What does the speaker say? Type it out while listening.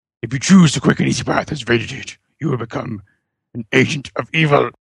If you choose the quick and easy path as Vader did, you will become an agent of evil.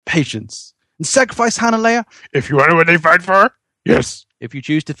 Patience. And sacrifice Han and Leia? If you are what they fight for, yes. If you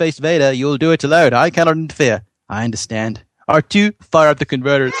choose to face Vader, you'll do it alone. I cannot interfere. I understand. R2, fire up the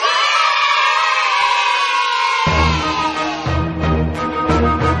converters.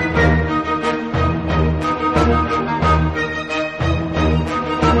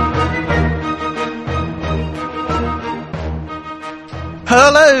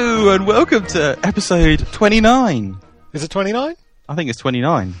 Hello and welcome to episode 29. Is it 29? I think it's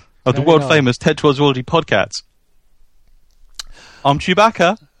 29 of the world famous Ted Twosworldy podcast. I'm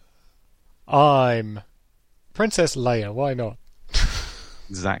Chewbacca. I'm Princess Leia. Why not?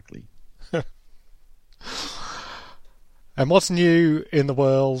 Exactly. And what's new in the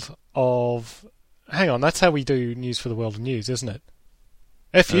world of... Hang on, that's how we do news for the world of news, isn't it?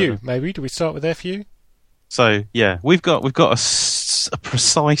 FU, maybe? Do we start with FU? So, yeah, we've got a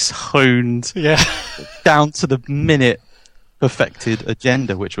precise, honed, down to the minute, perfected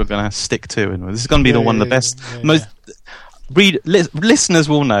agenda, which we're going to stick to. And this is going to be one of the best, most... Listeners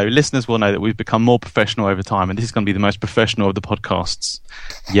will know that we've become more professional over time, and this is going to be the most professional of the podcasts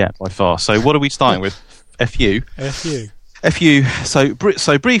yet by far. So what are we starting with? FU.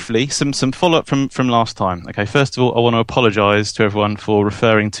 So briefly, some follow-up from last time. Okay, first of all, I want to apologise to everyone for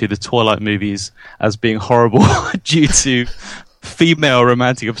referring to the Twilight movies as being horrible due to female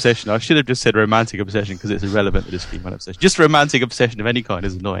romantic obsession. I should have just said romantic obsession because it's irrelevant that it's female obsession. Just romantic obsession of any kind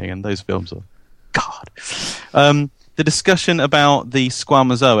is annoying, and those films are... God. The discussion about the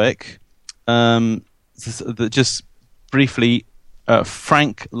Squamazoic, just briefly...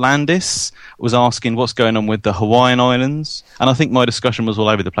 Frank Landis was asking what's going on with the Hawaiian Islands, and I think my discussion was all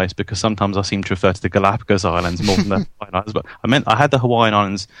over the place because sometimes I seem to refer to the Galapagos Islands more than the Hawaiian Islands, but I had the Hawaiian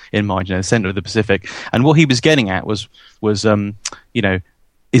Islands in mind, the centre of the Pacific, and what he was getting at was is there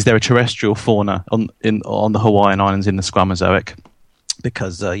a terrestrial fauna on the Hawaiian Islands in the Squamazoic,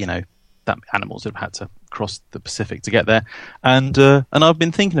 because that animals have had to cross the Pacific to get there, and I've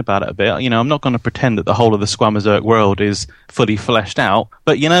been thinking about it a bit. I'm not going to pretend that the whole of the Squamazoic world is fully fleshed out,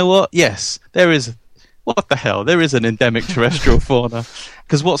 but you know what? Yes, there is. What the hell? There is an endemic terrestrial fauna,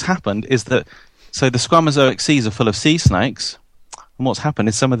 because what's happened is that the Squamazoic seas are full of sea snakes, and what's happened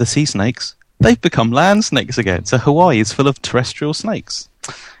is some of the sea snakes, they've become land snakes again. So Hawaii is full of terrestrial snakes.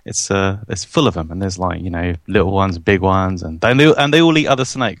 It's full of them, and there's little ones, big ones, and they all eat other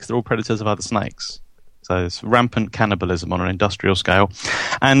snakes. They're all predators of other snakes. So it's rampant cannibalism on an industrial scale.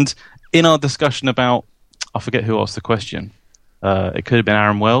 And in our discussion about, I forget who asked the question. It could have been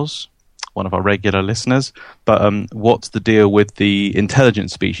Aaron Wells, one of our regular listeners. But what's the deal with the intelligent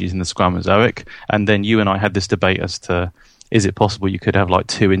species in the Squamazoic? And then you and I had this debate as to, is it possible you could have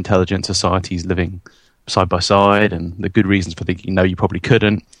two intelligent societies living side by side, and the good reasons for thinking no, you probably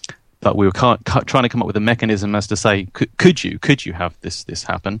couldn't. But we were trying to come up with a mechanism as to say, could you have this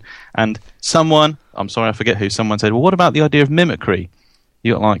happen? And someone, I'm sorry, I forget who, someone said, well, what about the idea of mimicry?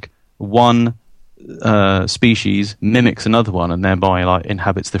 You got one species mimics another one, and thereby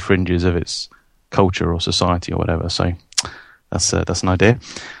inhabits the fringes of its culture or society or whatever. So that's an idea.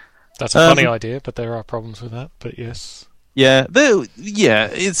 That's a funny idea, but there are problems with that. But yes. Yeah,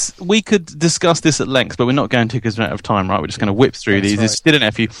 we could discuss this at length, but we're not going to because we're out of time, right? We're just going to whip through these. Right. It's still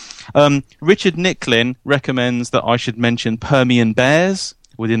an FU. Richard Nicklin recommends that I should mention Permian bears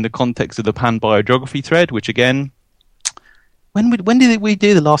within the context of the pan-biogeography thread, which again, when did we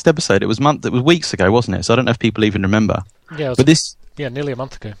do the last episode? It was weeks ago, wasn't it? So I don't know if people even remember. Yeah, nearly a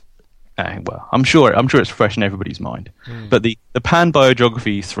month ago. Well, I'm sure it's fresh in everybody's mind. But the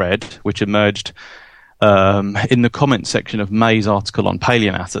pan-biogeography thread, which emerged in the comment section of May's article on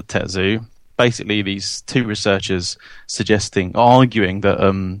Paleonath at Tetsu, basically these two researchers arguing that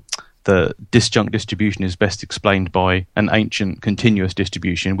the disjunct distribution is best explained by an ancient continuous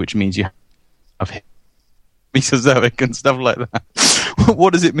distribution, which means you have Mesozoic and stuff like that.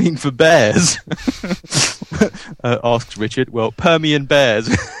 What does it mean for bears? Asked Richard. Well, Permian bears.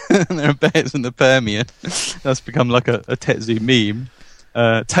 There are bears in the Permian. That's become like a Tetsu meme.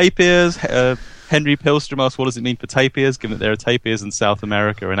 Tapirs. Henry Pilstrom asked, what does it mean for tapirs, given that there are tapirs in South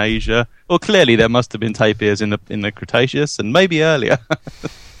America and Asia? Well, clearly there must have been tapirs in the Cretaceous, and maybe earlier.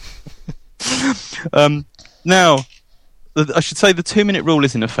 Now, I should say the 2-minute rule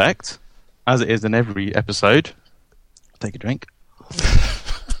is in effect, as it is in every episode. Take a drink.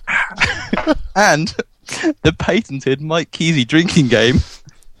 And the patented Mike Kesey drinking game,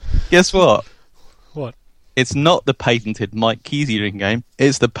 guess what? What? It's not the patented Mike Kesey drinking game.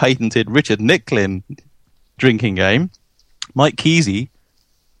 It's the patented Richard Nicklin drinking game. Mike Kesey,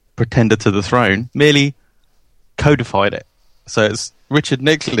 pretender to the throne, merely codified it. So it's Richard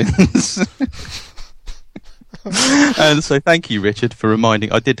Nicklins. And so thank you, Richard, for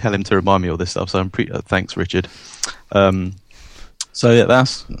reminding. I did tell him to remind me all this stuff, so I'm thanks, Richard. So yeah,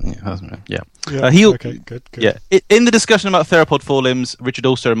 that's yeah. Okay, good. Yeah, in the discussion about theropod forelimbs, Richard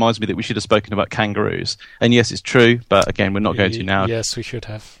also reminds me that we should have spoken about kangaroos. And yes, it's true, but again, we're not going to now. Yes, we should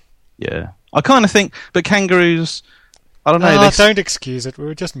have. Yeah, I kind of think, but kangaroos, I don't know. Don't excuse it. We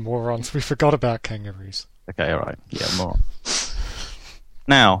were just morons. We forgot about kangaroos. Okay, all right. Yeah, moron.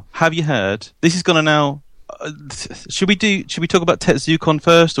 Now, have you heard? This is gonna now. Should we talk about TetZooCon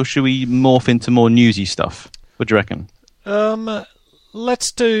first, or should we morph into more newsy stuff? What do you reckon?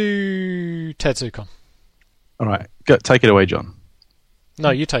 Let's do TetZooCon. All right, take it away, John.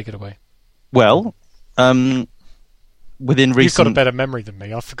 No, you take it away. Well, within recent... You've got a better memory than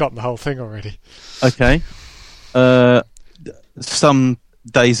me. I've forgotten the whole thing already. Okay. Some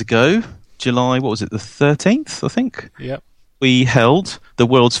days ago, July, what was it, the 13th, I think? Yep. We held the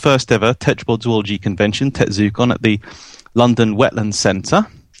world's first ever Tetrapod Zoology Convention, TetZooCon, at the London Wetlands Centre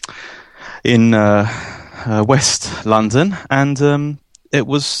in West London, and it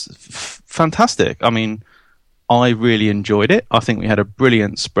was fantastic. I mean, I really enjoyed it. I think we had a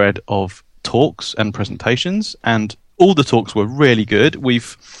brilliant spread of talks and presentations, and all the talks were really good.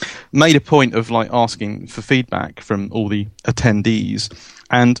 We've made a point of asking for feedback from all the attendees,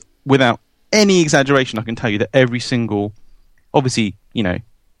 and without any exaggeration, I can tell you that every single, obviously,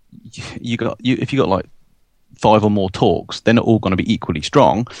 if you got 5 or more talks, they're not all going to be equally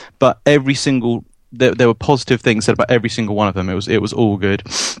strong, but every single there were positive things said about every single one of them. It was all good,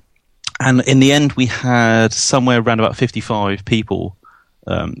 and in the end, we had somewhere around about 55 people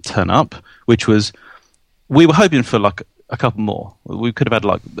turn up, which was, we were hoping for a couple more. We could have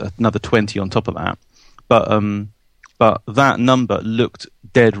had another 20 on top of that, but that number looked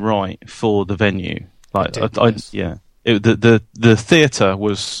dead right for the venue. The theatre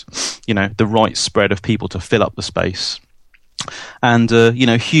was, the right spread of people to fill up the space. And,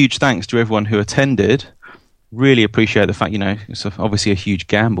 huge thanks to everyone who attended. Really appreciate the fact, it's obviously a huge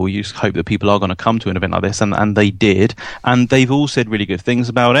gamble. You just hope that people are going to come to an event like this, and they did. And they've all said really good things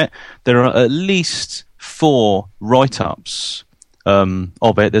about it. There are at least 4 write-ups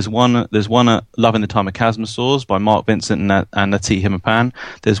of it. There's one at Loving the Time of Chasmosaurs by Mark Vincent and Nati Himapan.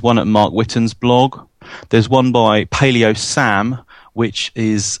 There's one at Mark Witten's blog. There's one by Paleo Sam, which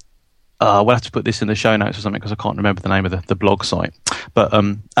is... we'll have to put this in the show notes or something because I can't remember the name of the blog site. But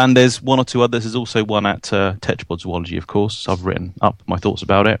and there's one or two others. There's also one at Tetrapod Zoology, of course. I've written up my thoughts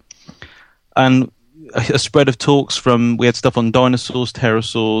about it. And a spread of talks we had stuff on dinosaurs,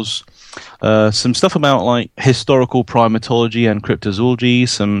 pterosaurs, some stuff about historical primatology and cryptozoology,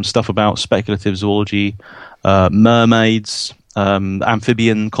 some stuff about speculative zoology, mermaids,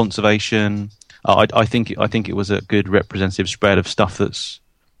 amphibian conservation. I think it was a good representative spread of stuff that's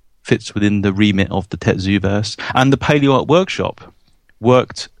fits within the remit of the TetZooverse. And the Paleo Art Workshop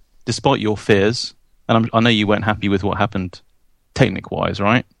worked despite your fears, and I know you weren't happy with what happened technique-wise,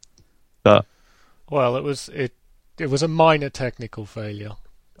 right? But it was a minor technical failure.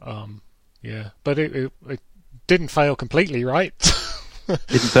 But it didn't fail completely, right?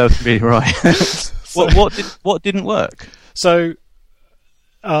 Didn't fail completely right. What didn't work? So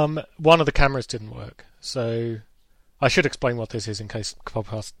one of the cameras didn't work. So I should explain what this is in case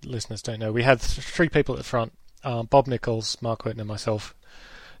podcast listeners don't know. We had 3 people at the front, Bob Nichols, Mark Whitten and myself,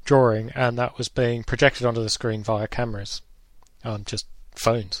 drawing, and that was being projected onto the screen via cameras. Just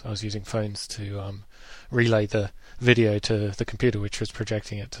phones. I was using phones to relay the video to the computer, which was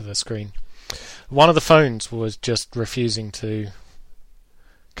projecting it to the screen. One of the phones was just refusing to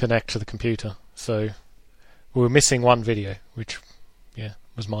connect to the computer, so we were missing one video, which,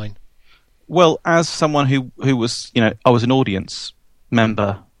 was mine. Well, as someone who was, I was an audience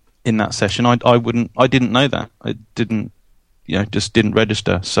member in that session, I didn't know that. I didn't, just didn't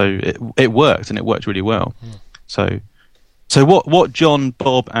register. So it worked, and it worked really well. Mm. So what John,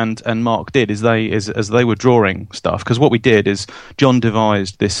 Bob, and Mark did is as they were drawing stuff, because what we did is John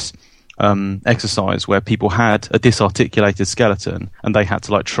devised this exercise where people had a disarticulated skeleton, and they had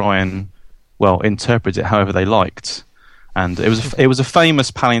to try and interpret it however they liked. And it was a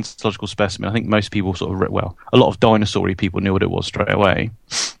famous paleontological specimen. I think most people a lot of dinosaur-y people knew what it was straight away.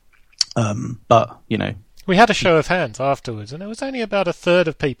 But we had a show of hands afterwards, and it was only about a third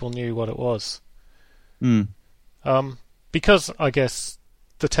of people knew what it was. Mm. Because I guess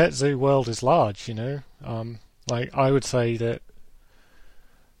the TetZoo world is large, I would say that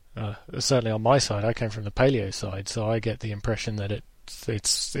certainly on my side, I came from the paleo side, so I get the impression that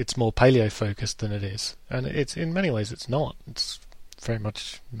it's more paleo focused than it is, and it's in many ways it's not. It's very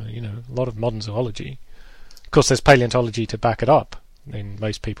much a lot of modern zoology, Of course, there's paleontology to back it up in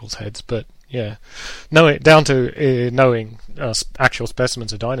most people's heads, but yeah, down to knowing actual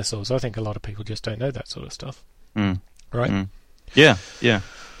specimens of dinosaurs. I think a lot of people just don't know that sort of stuff. Right? Yeah.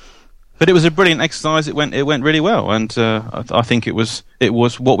 But it was a brilliant exercise. It went really well, and I think it was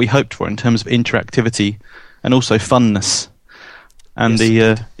what we hoped for in terms of interactivity and also funness. And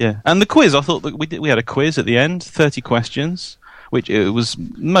and the quiz. I thought that we had a quiz at the end, 30 questions, which it was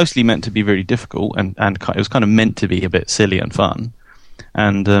mostly meant to be very difficult, and it was kind of meant to be a bit silly and fun.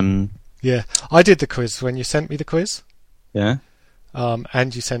 And yeah, I did the quiz when you sent me the quiz. Yeah.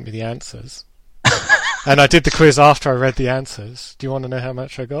 And you sent me the answers. And I did the quiz after I read the answers. Do you want to know how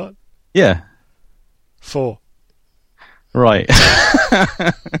much I got? Yeah. 4. Right.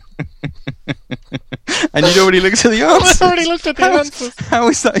 And you'd already looked at the answers? I already looked at the answers. How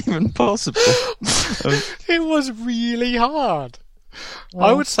is that even possible? It was really hard. Well,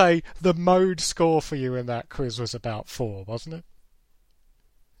 I would say the mode score for you in that quiz was about 4, wasn't it?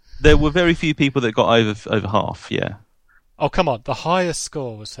 There were very few people that got over half, yeah. Oh, come on. The highest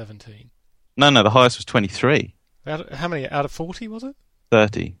score was 17. No, the highest was 23. How many? Out of 40, was it?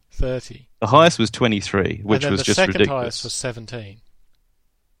 30. 30. The highest was 23, which was just ridiculous. The second highest was 17.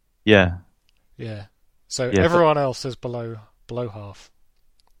 Yeah. Yeah. So everyone else is below half.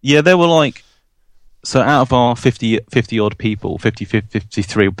 Yeah, there were so out of our 50 odd people,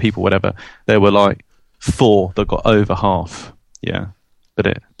 53 people, whatever, there were 4 that got over half. Yeah.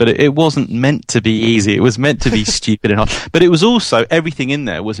 But it wasn't meant to be easy. It was meant to be stupid and hard. But it was also, everything in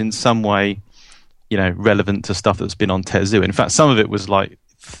there was in some way, relevant to stuff that's been on TechZoo. In fact, some of it was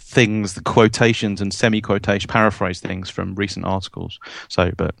things, the quotations and semi-quotation, paraphrase things from recent articles.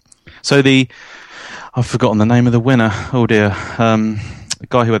 I've forgotten the name of the winner. Oh dear, the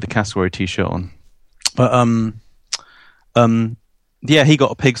guy who had the Cassowary T-shirt on. But he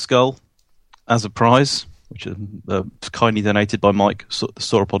got a pig skull as a prize, which is kindly donated by the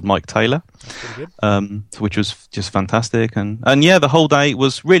sauropod Mike Taylor. That's pretty good. Which was just fantastic, and the whole day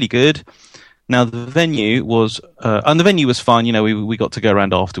was really good. Now the venue was fun. We got to go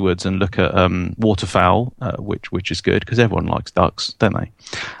around afterwards and look at waterfowl, which is good because everyone likes ducks, don't they?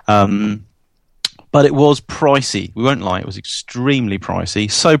 But it was pricey. We won't lie; it was extremely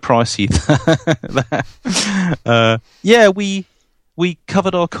pricey. So pricey that we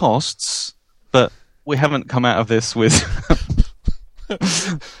covered our costs, but we haven't come out of this with.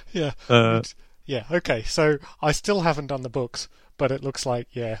 Okay. So I still haven't done the books, but it looks like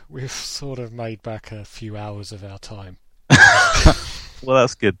we've sort of made back a few hours of our time. Well,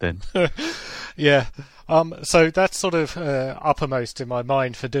 that's good then. Yeah. So that's sort of uppermost in my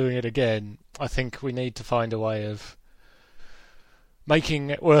mind for doing it again. I think we need to find a way of making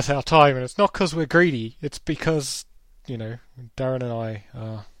it worth our time, and it's not because we're greedy. It's because Darren and I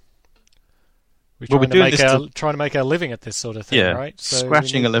we're trying to make our living at this sort of thing, right? So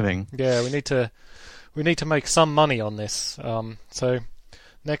scratching a living. Yeah, we need to make some money on this. So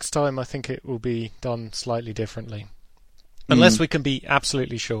next time, I think it will be done slightly differently. Unless we can be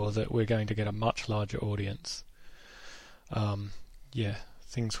absolutely sure that we're going to get a much larger audience.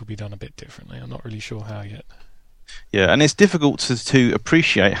 Things will be done a bit differently. I'm not really sure how yet. Yeah, and it's difficult to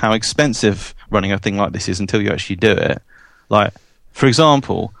appreciate how expensive running a thing like this is until you actually do it. For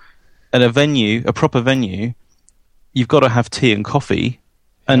example, at a proper venue, you've got to have tea and coffee.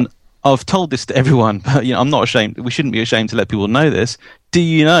 And I've told this to everyone, but I'm not ashamed. We shouldn't be ashamed to let people know this. Do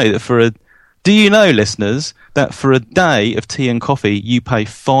you know, listeners, that for a day of tea and coffee, you pay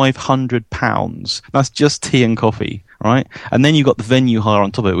 £500? That's just tea and coffee, right? And then you've got the venue hire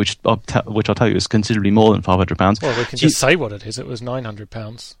on top of it, which I'll tell you is considerably more than £500. Well, we can just say what it is. It was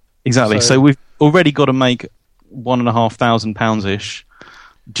 £900. Exactly. So we've already got to make £1,500-ish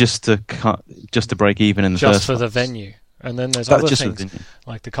just to break even in the first just for place. The venue. And then there's other things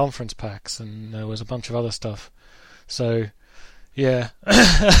like the conference packs, and there was a bunch of other stuff. So. Yeah.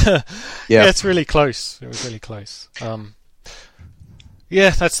 It's really close. It was really close.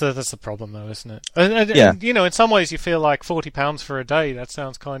 That's the problem, though, isn't it? And in some ways, you feel like £40 for a day. That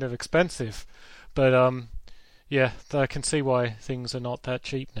sounds kind of expensive, but I can see why things are not that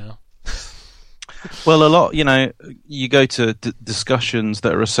cheap now. Well, a lot. You go to discussions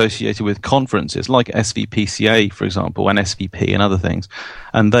that are associated with conferences, like SVPCA, for example, and SVP and other things,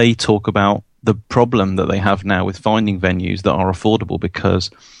 and they talk about the problem that they have now with finding venues that are affordable because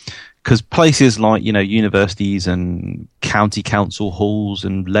places like universities and county council halls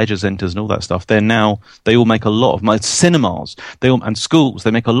and leisure centres and all that stuff, they all make a lot of money. Cinemas and schools, they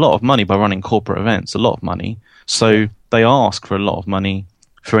make a lot of money by running corporate events, a lot of money. So they ask for a lot of money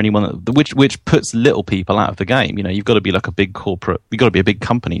for anyone which puts little people out of the game. You've got to be like a big corporate, you've got to be a big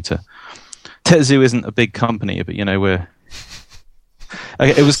company to Tetsu isn't a big company, but we're.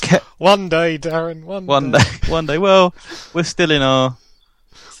 Okay, it was one day, Darren. One day. One day. Well, we're still in our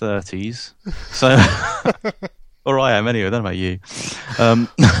 30s, so or I am anyway. I don't know about you.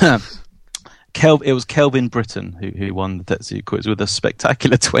 It was Kelvin Britton who won the Tetsu quiz with a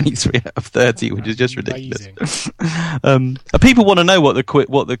spectacular 23 out of 30, which is just ridiculous. People want to know what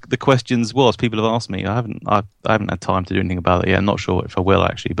the questions was. People have asked me. I haven't had time to do anything about it yet. I'm not sure if I will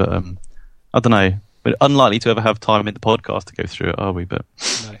actually, but I don't know. We're unlikely to ever have time in the podcast to go through it, are we? But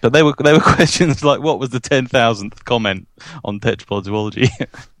No. But they were questions like, what was the 10,000th comment on Tetrapod Zoology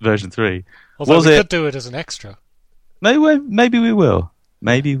version 3? Although was we it? could do it as an extra. Maybe we will.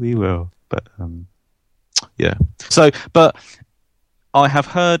 But yeah. So, but I have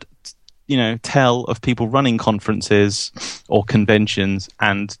heard, tell of people running conferences or conventions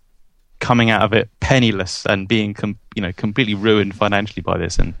and coming out of it penniless and being, completely ruined financially by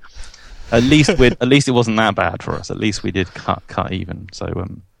this. And at least it wasn't that bad for us. At least we did cut even. So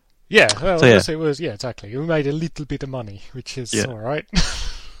yeah, well, so, yeah. yes, it was. Yeah, exactly. We made a little bit of money, which is all right.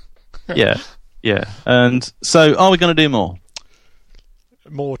 yeah. And so, are we going to do more?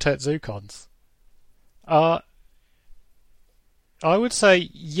 More TetZooCons. I would say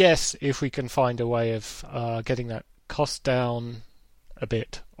yes, if we can find a way of getting that cost down a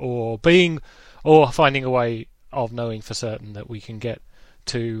bit, or finding a way of knowing for certain that we can get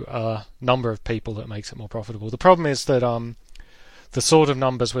to a number of people that makes it more profitable. The problem is that the sort of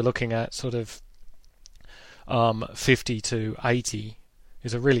numbers we're looking at, sort of 50 to 80,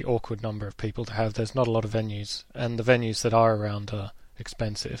 is a really awkward number of people to have. There's not a lot of venues, and the venues that are around are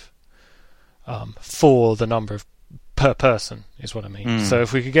expensive for the number of per person, is what I mean. So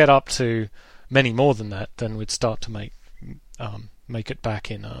if we could get up to many more than that, then we'd start to make it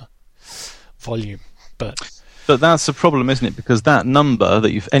back in volume. But that's the problem, isn't it? Because that number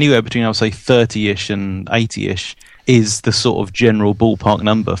that you've anywhere between, I would say, 30-ish and 80-ish is the sort of general ballpark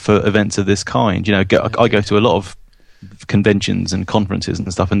number for events of this kind. I go to a lot of conventions and conferences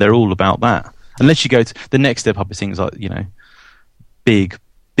and stuff, and they're all about that. Unless you go to the next step up is things like big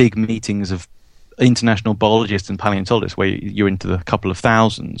meetings of international biologists and paleontologists where you're into the couple of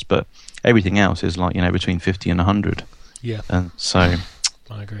thousands, but everything else is like between 50 and 100. Yeah, and so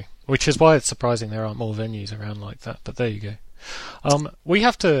I agree. Which is why it's surprising there aren't more venues around like that. But there you go. We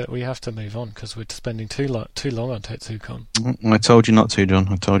have to move on because we're spending too long on TetZooCon. I told you not to, John.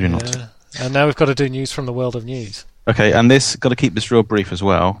 I told you not to. And now we've got to do news from the world of news. Okay, and got to keep this real brief as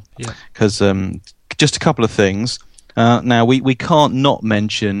well. Yeah. Because just a couple of things. Now we can't not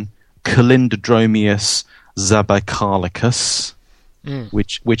mention Calindrodromeus zabacalicus,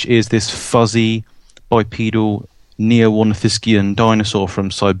 which is this fuzzy bipedal Neornithischian dinosaur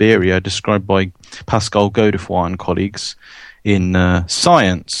from Siberia, described by Pascal Godefroy and colleagues in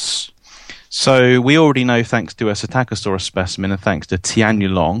Science. So we already know, thanks to a Psittacosaurus specimen and thanks to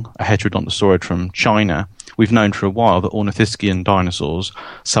Tianulong, a heterodontosaurid from China, we've known for a while that Ornithischian dinosaurs,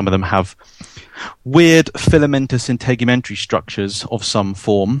 some of them have weird filamentous integumentary structures of some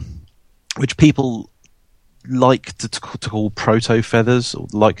form, which people like to call proto-feathers, or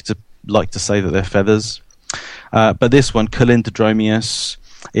like to say that they're feathers. But this one, Calindrodromeus,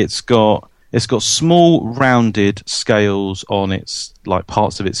 it's got small rounded scales on its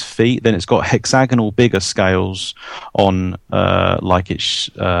parts of its feet. Then it's got hexagonal bigger scales on its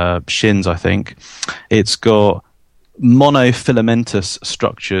shins, I think. It's got monofilamentous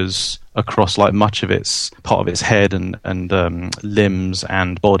structures across much of its part of its head and limbs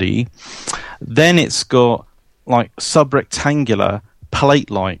and body. Then it's got subrectangular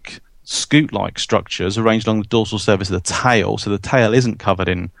plate-like scoot-like structures arranged along the dorsal surface of the tail, so the tail isn't covered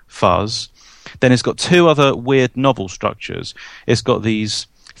in fuzz. Then it's got two other weird novel structures. It's got these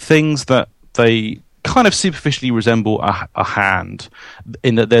things that they kind of superficially resemble a hand,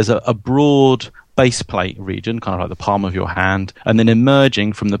 in that there's a broad base plate region, kind of like the palm of your hand, and then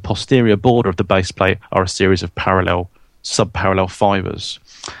emerging from the posterior border of the base plate are a series of subparallel fibers.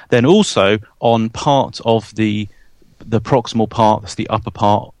 Then also on part of the proximal part, that's the upper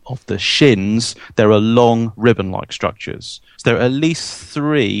part of the shins, there are long ribbon-like structures. So there are at least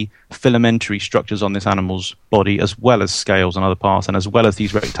 3 filamentary structures on this animal's body, as well as scales on other parts, and as well as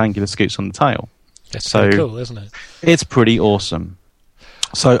these rectangular scoots on the tail. That's pretty cool, isn't it? It's pretty awesome.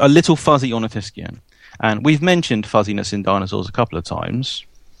 So a little fuzzy ornithischian. And we've mentioned fuzziness in dinosaurs a couple of times.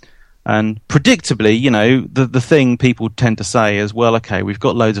 And predictably, the thing people tend to say is, well, okay, we've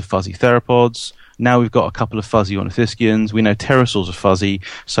got loads of fuzzy theropods. Now we've got a couple of fuzzy ornithischians. We know pterosaurs are fuzzy.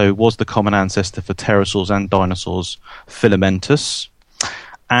 So was the common ancestor for pterosaurs and dinosaurs filamentous?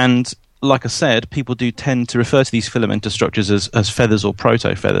 And like I said, people do tend to refer to these filamentous structures as feathers or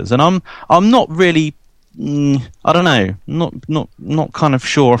proto-feathers, and I'm not really, I don't know, not kind of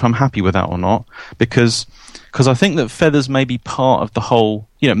sure if I'm happy with that or not, because I think that feathers may be part of the whole,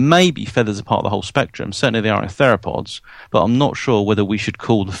 maybe feathers are part of the whole spectrum. Certainly they are in theropods, but I'm not sure whether we should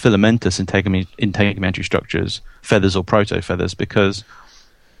call the filamentous integumentary structures feathers or proto-feathers, because,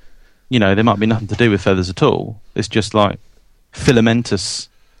 there might be nothing to do with feathers at all. It's just like filamentous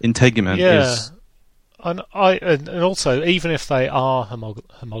integument is... And also, even if they are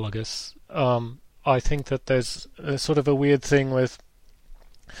homologous, I think that there's sort of a weird thing with,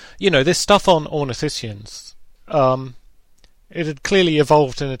 this stuff on ornithischians. It had clearly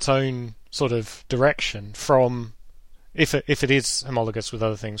evolved in its own sort of direction from, if it is homologous with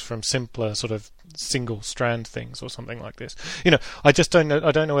other things, from simpler sort of single strand things or something like this. I just don't know.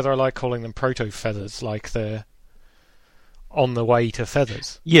 I don't know whether I like calling them proto feathers, like they're on the way to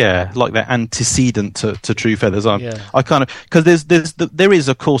feathers. Yeah, like they're antecedent to true feathers. Yeah. I kind of, because there is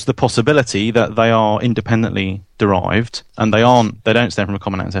of course the possibility that they are independently derived and they don't stem from a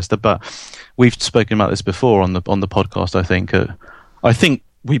common ancestor. But we've spoken about this before on the podcast. I think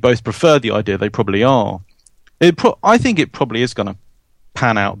we both prefer the idea they probably are. I think it probably is going to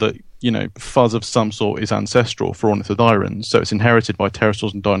pan out that fuzz of some sort is ancestral for ornithodyrans, so it's inherited by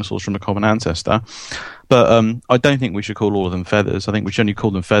pterosaurs and dinosaurs from a common ancestor. But I don't think we should call all of them feathers. I think we should only call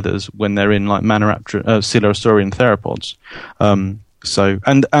them feathers when they're in like Coelurosaurian theropods.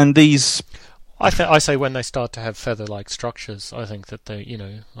 And these, I say when they start to have feather-like structures, I think that they,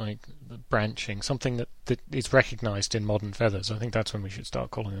 like branching, something that is recognised in modern feathers. I think that's when we should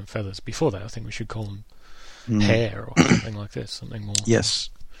start calling them feathers. Before that, I think we should call them hair or something like this, something more. Yes.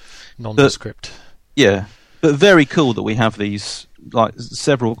 Nondescript. But very cool that we have these like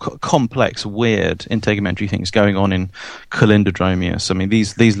several complex, weird integumentary things going on in Cylindrodromeus. I mean,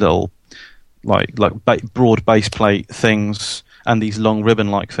 these little like broad base plate things and these long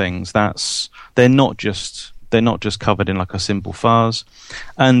ribbon-like things. They're not just covered in like a simple fuzz.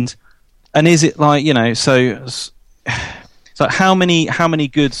 And is it like so how many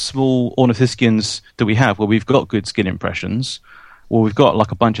good small ornithischians do we have? Well, we've got good skin impressions. Well, we've got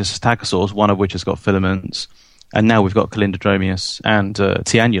like a bunch of Psittacosaurs, one of which has got filaments, and now we've got Cylindrodromeus and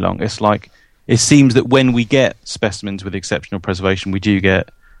Tiannulong. It's like, it seems that when we get specimens with exceptional preservation, we do get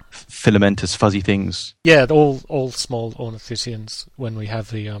filamentous, fuzzy things. Yeah, all small ornithischians, when we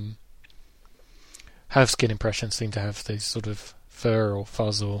have the have skin impressions, seem to have these sort of fur or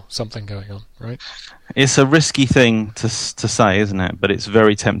fuzz or something going on, right? It's a risky thing to say, isn't it? But it's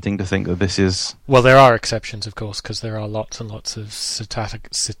very tempting to think that this is... Well, there are exceptions, of course, because there are lots and lots of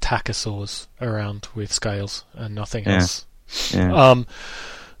Psittacosaurs around with scales and nothing else. Yeah.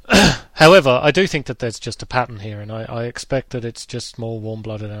 However, I do think that there's just a pattern here, and I expect that it's just small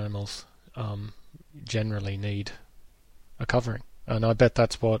warm-blooded animals generally need a covering. And I bet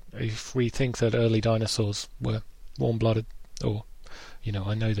that's what, if we think that early dinosaurs were warm-blooded, or...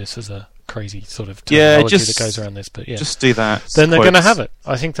 I know this is a crazy sort of terminology that goes around this, but just do that. Then they're going to have it.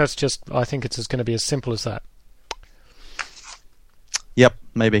 I think it's going to be as simple as that. Yep,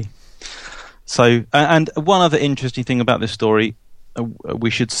 maybe. So, and one other interesting thing about this story, we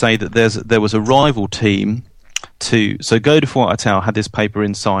should say that there was a rival team so Godefroy et al. Had this paper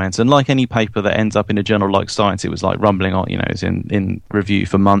in Science, and like any paper that ends up in a journal like Science, it was like rumbling on, it's in review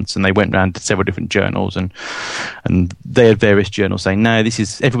for months, and they went around to several different journals, and they had various journals saying, no, this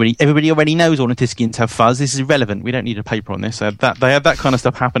is, everybody already knows ornithischians have fuzz, this is irrelevant, we don't need a paper on this. They had that kind of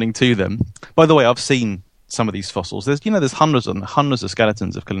stuff happening to them. By the way, I've seen some of these fossils. There's hundreds of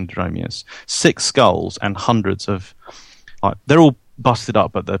skeletons of Cylindrodromeus, 6 skulls, and hundreds of, they're all busted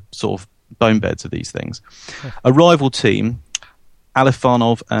up at the sort of bone beds of these things. A rival team,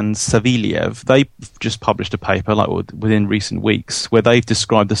 Alifanov and Saviliev, they just published a paper within recent weeks where they've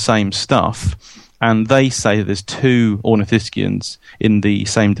described the same stuff, and they say that there's 2 ornithischians in the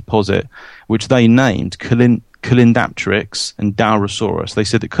same deposit, which they named Cylindapteryx and Daurosaurus. They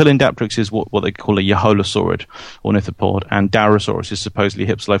said that Cylindapteryx is what they call a Yaholosaurid ornithopod, and Daurosaurus is supposedly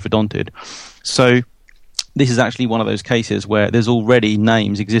hypsilophodontid. So this is actually one of those cases where there's already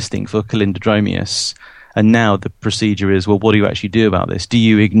names existing for Cylindrodromeus, and now the procedure is, well, what do you actually do about this? Do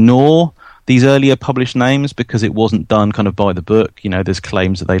you ignore these earlier published names because it wasn't done kind of by the book? There's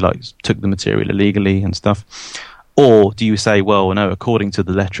claims that they took the material illegally and stuff. Or do you say, well, no, according to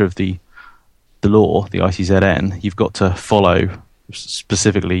the letter of the law, the ICZN, you've got to follow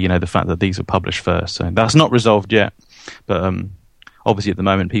specifically, the fact that these were published first. So that's not resolved yet, but obviously, at the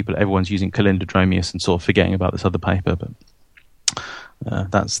moment, everyone's using Cylindrodromeus and sort of forgetting about this other paper,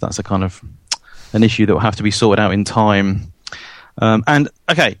 but that's a kind of an issue that will have to be sorted out in time. And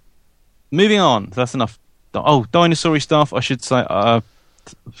okay, moving on. That's enough. Oh, dinosaur stuff. I should say.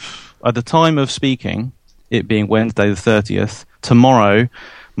 At the time of speaking, it being Wednesday the 30th, tomorrow.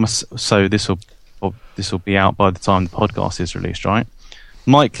 So this will be out by the time the podcast is released, right?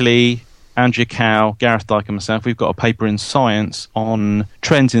 Mike Lee, Andrea Cow, Gareth Dyke and myself, we've got a paper in Science on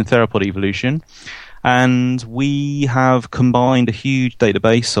trends in theropod evolution. And we have combined a huge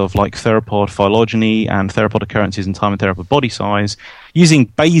database of like theropod phylogeny and theropod occurrences in time and theropod body size using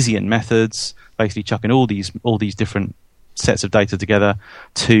Bayesian methods, basically chucking all these different sets of data together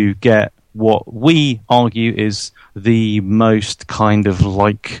to get what we argue is the most kind of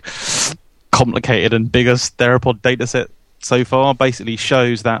like complicated and biggest theropod dataset so far. Basically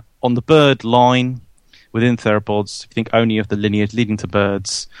shows that on the bird line within theropods, if you think only of the lineage leading to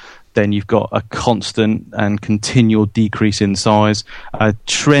birds, then you've got a constant and continual decrease in size, a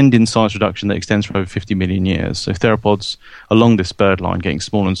trend in size reduction that extends for over 50 million years. So theropods along this bird line getting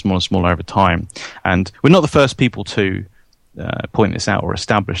smaller and smaller and smaller over time. And we're not the first people to point this out or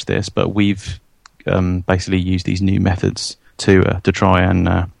establish this, but we've basically used these new methods to try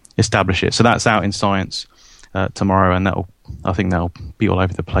and establish it. So that's out in Science tomorrow, and I think that'll be all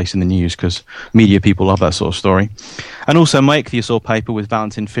over the place in the news because media people love that sort of story. And also my ichthyosaur paper with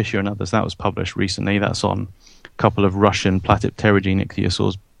Valentin Fischer and others, that was published recently. That's on a couple of Russian platypterygene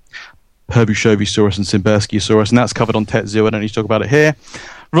ichthyosaurs, Herbushovisaurus and Simberskiosaurus, and that's covered on TetZoo. I don't need to talk about it here.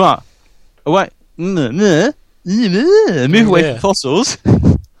 Right. Wait. Move away from fossils.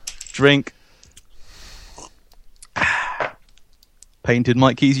 Drink. Painted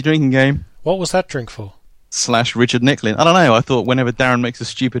Mike Kesey drinking game. What was that drink for? / Richard Nicklin. I don't know. I thought whenever Darren makes a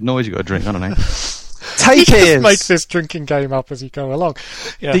stupid noise, you got to drink. I don't know. You Tapirs. just make this drinking game up as you go along.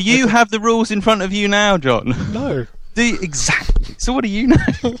 Yeah. Do you have the rules in front of you now, John? No. Do you? Exactly. So what do you know?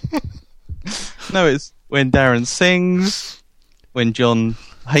 No, it's when Darren sings, when John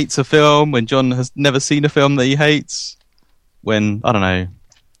hates a film, when John has never seen a film that he hates, when, I don't know,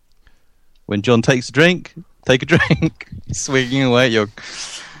 when John takes a drink, take a drink, swinging away at your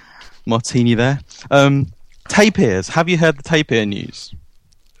martini there. Tapirs. Have you heard the tapir news?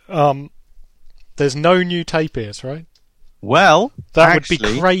 There's no new tapirs, right? Well, that actually,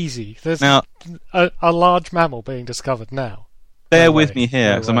 would be crazy. There's now, a large mammal being discovered now. Bear with me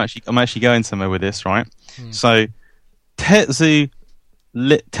here, because I'm actually going somewhere with this, right? So, TetZoo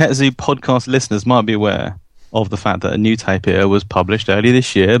podcast listeners might be aware of the fact that a new tapir was published earlier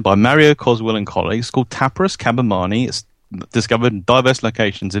this year by Mario Coswell and colleagues called Tapirus cabamani. It's discovered in diverse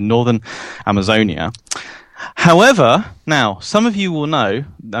locations in northern Amazonia. However, now, some of you will know,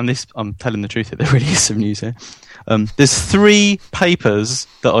 and this, I'm telling the truth here, there really is some news here. There's 3 papers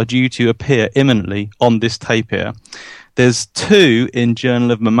that are due to appear imminently on this tapir. There's 2 in Journal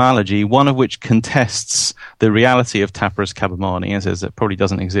of Mammalogy, one of which contests the reality of Tapirus cabamani and says it probably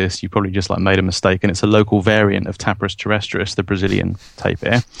doesn't exist. You probably just made a mistake, and it's a local variant of Tapirus terrestris, the Brazilian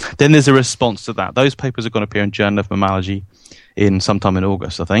tapir. Then there's a response to that. Those papers are going to appear in Journal of Mammalogy sometime in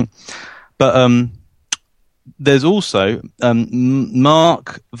August, I think. But there's also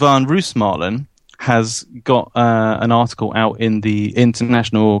Mark van Roosmalen has got an article out in the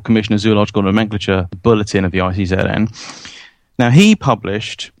International Commission of Zoological Nomenclature Bulletin of the ICZN. Now, he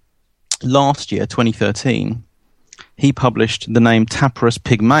published last year, 2013, he published the name Tapirus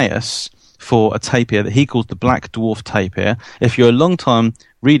pygmaeus for a tapir that he calls the black dwarf tapir. If you're a long-time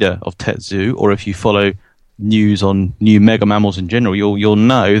reader of TetZoo, or if you follow news on new mega mammals in general, you'll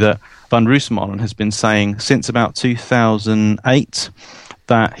know that Van Roosmalen has been saying since about 2008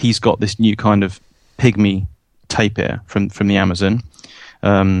 that he's got this new kind of pygmy tapir from the Amazon,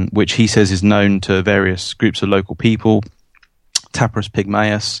 which he says is known to various groups of local people, Tapirus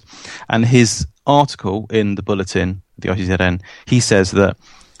pygmaeus. And his article in the bulletin, the ICZN, he says that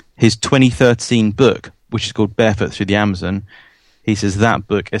his 2013 book, which is called Barefoot Through the Amazon, he says that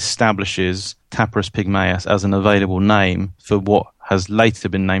book establishes Tapirus pygmaeus as an available name for what has later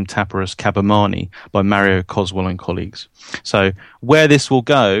been named Tapirus cabamani by Mario Coswell and colleagues. So where this will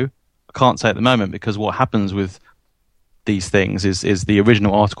go, I can't say at the moment, because what happens with these things is the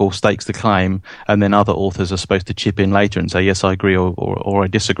original article stakes the claim, and then other authors are supposed to chip in later and say, yes, I agree, or I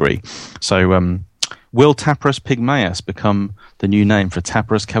disagree. So will Tapirus pygmaeus become the new name for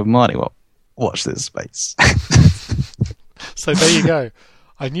Tapirus cabamani? Well, watch this space. So there you go.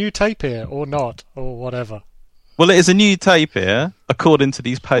 A new tapir, or not, or whatever. Well, it is a new tapir, according to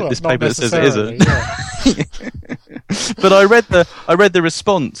this paper that says it isn't. Yeah. But I read the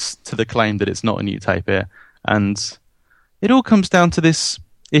response to the claim that it's not a new tapir, and it all comes down to this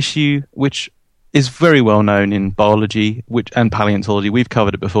issue, which is very well known in biology and paleontology. We've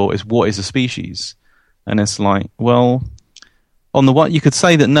covered it before. Is what is a species? And it's like, well, on the one, you could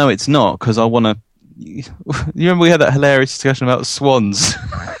say that no, it's not, because I want to. You remember we had that hilarious discussion about swans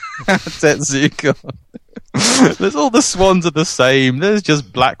at Tetsuko? There's all the swans are the same. There's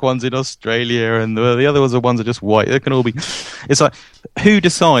just black ones in Australia, and the other ones are just white. They can all be. It's like, who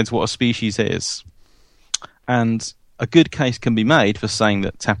decides what a species is? And a good case can be made for saying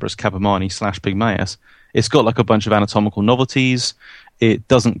that Tapirus cabamani / pygmaeus, it's got like a bunch of anatomical novelties. It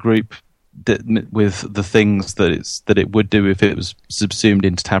doesn't group with the things that it would do if it was subsumed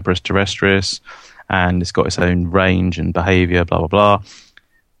into Tapirus terrestris, and it's got its own range and behaviour, blah blah blah.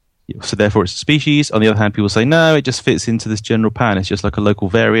 So therefore it's a species. On the other hand, people say, no, it just fits into this general pattern. It's just like a local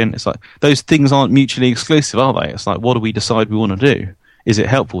variant. It's like, those things aren't mutually exclusive, are they? It's like, what do we decide we want to do? Is it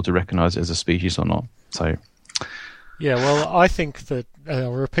helpful to recognise it as a species or not? So, yeah, well, I think that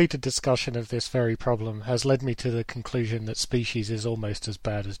a repeated discussion of this very problem has led me to the conclusion that species is almost as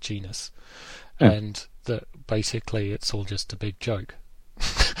bad as genus, and that basically it's all just a big joke.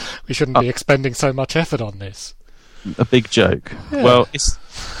 We shouldn't be expending so much effort on this. A big joke. Yeah. Well, it's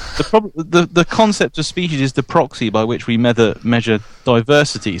the concept of species is the proxy by which we measure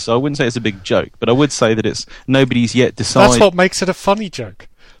diversity. So I wouldn't say it's a big joke, but I would say that it's nobody's yet decided. That's what makes it a funny joke.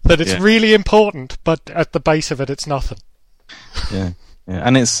 That it's really important, but at the base of it, it's nothing. Yeah,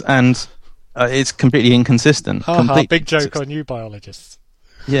 and it's completely inconsistent. Big joke on you, biologists.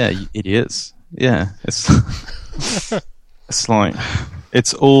 Yeah, you idiots. Yeah, it's it's like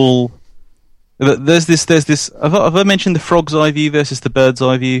it's all. There's this. Have I mentioned the frog's eye view versus the bird's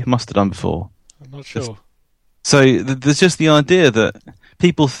eye view? Must have done before. I'm not sure. So there's just the idea that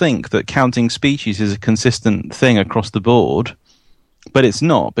people think that counting species is a consistent thing across the board, but it's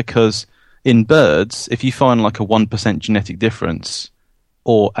not, because in birds, if you find like a 1% genetic difference,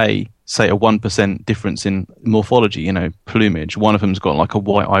 or say a 1% difference in morphology, plumage, one of them's got like a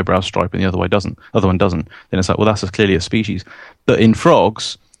white eyebrow stripe and the other one doesn't, then it's like, well, that's clearly a species. But in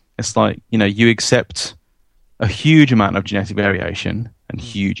frogs, it's like, you accept a huge amount of genetic variation, and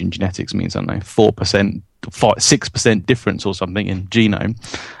huge in genetics means, I don't know, 4%, 6% difference or something in genome,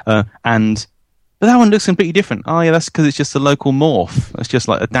 but that one looks completely different. Oh yeah, that's because it's just a local morph. It's just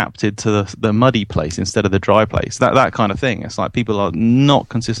like adapted to the muddy place instead of the dry place. That kind of thing. It's like people are not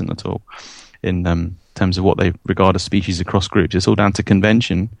consistent at all in terms of what they regard as species across groups. It's all down to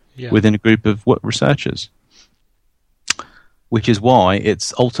convention within a group of researchers, which is why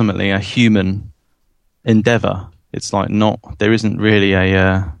it's ultimately a human endeavour. It's like there isn't really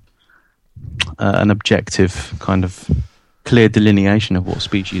an objective kind of clear delineation of what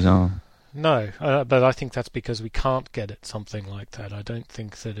species are. No, but I think that's because we can't get at something like that. I don't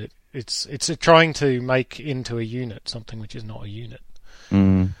think that it's trying to make into a unit something which is not a unit.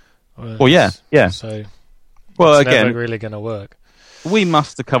 Well, yeah. So, it's again, never really going to work. We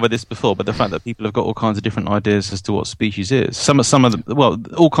must have covered this before, but the fact that people have got all kinds of different ideas as to what species is. Some of them,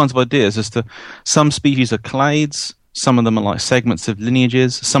 all kinds of ideas as to some species are clades, some of them are like segments of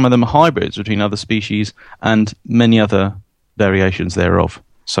lineages, some of them are hybrids between other species, and many other variations thereof.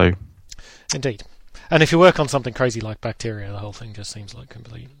 So. Indeed. And if you work on something crazy like bacteria, the whole thing just seems like a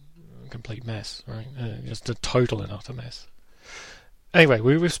complete mess, right? Just a total and utter mess. Anyway,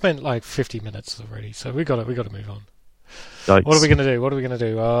 we've spent like 50 minutes already, so we got to move on. Yikes. What are we going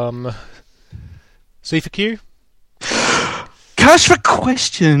to do? C for Q? Cash for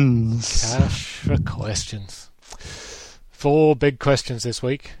questions. 4 big questions this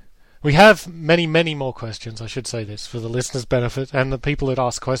week. We have many, many more questions, I should say this, for the listeners' benefit and the people that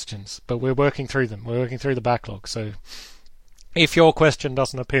ask questions, but we're working through them. We're working through the backlog, so if your question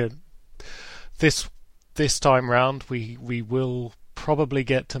doesn't appear this time round, we will probably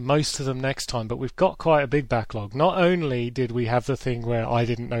get to most of them next time, but we've got quite a big backlog. Not only did we have the thing where I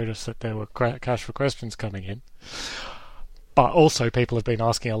didn't notice that there were cash for questions coming in, but also people have been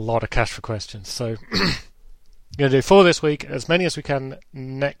asking a lot of cash for questions, so... Going to do 4 this week, as many as we can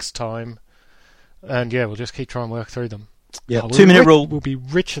next time, and we'll just keep trying to work through them. Yeah, 2-minute rule. We'll be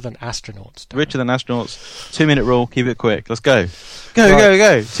richer than astronauts. Richer than astronauts. 2-minute rule. Keep it quick. Let's go. Go.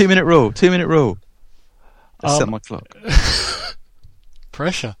 2-minute rule. 2-minute rule. Let's set my clock.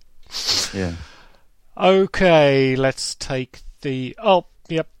 Pressure. Yeah. Okay, let's take the... Oh,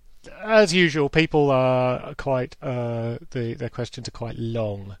 yep. As usual, people are quite... their questions are quite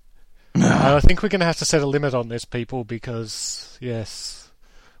long. I think we're going to have to set a limit on this, people, because, yes,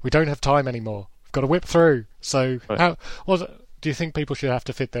 we don't have time anymore. We've got to whip through. So, right. Do you think people should have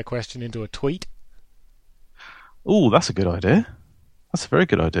to fit their question into a tweet? Oh, that's a good idea. That's a very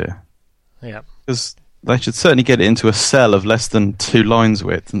good idea. Yeah. Because they should certainly get it into a cell of less than 2 lines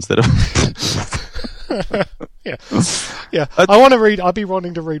width instead of... Yeah. Yeah. I'll be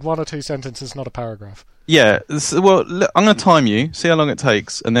wanting to read 1 or 2 sentences, not a paragraph. Yeah. Well, I'm going to time you, see how long it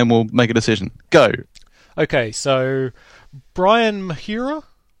takes, and then we'll make a decision. Go. Okay, so Brian Mahura?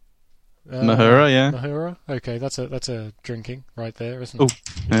 Mahura, yeah. Mahura? Okay, that's a drinking right there, isn't it?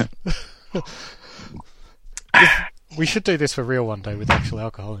 Oh, yeah. We should do this for real one day with actual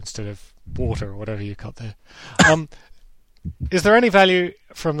alcohol instead of water or whatever you got there. Is there any value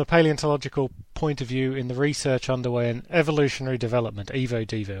from the paleontological point of view in the research underway in evolutionary development,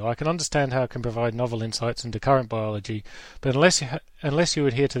 Evo-Devo? I can understand how it can provide novel insights into current biology, but unless you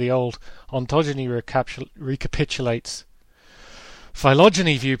adhere to the old ontogeny recapitulates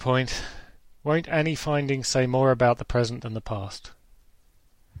phylogeny viewpoint, won't any findings say more about the present than the past?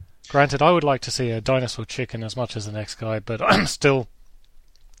 Granted, I would like to see a dinosaur chicken as much as the next guy, but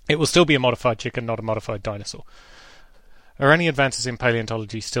it will still be a modified chicken, not a modified dinosaur. Are any advances in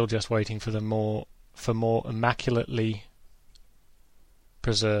paleontology still just waiting for more immaculately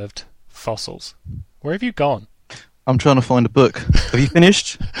preserved fossils? Where have you gone? I'm trying to find a book. Have you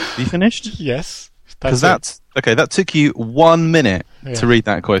finished? Yes. Because okay. That took you 1 minute to read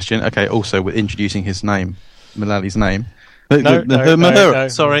that question. Okay. Also, with introducing his name, Mullally's name. No,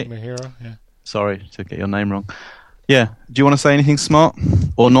 sorry. Mahura, yeah. Sorry to get your name wrong. Yeah. Do you want to say anything smart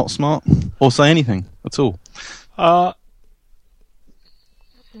or not smart, or say anything at all?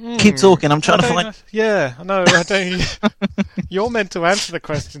 Keep talking. I'm trying to find. Yeah, no, I don't. You're meant to answer the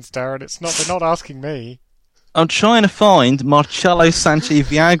questions, Darren. They're not asking me. I'm trying to find Marcello Sanchi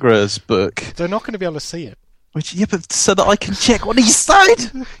Viagra's book. They're not going to be able to see it. But so that I can check what he said,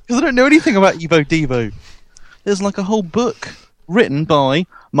 because I don't know anything about Evo-Devo. There's like a whole book written by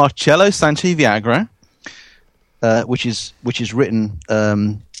Marcello Sanchi Viagra, which is written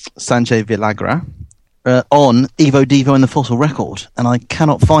Sanche Villagra. On Evo-Devo and the fossil record, and I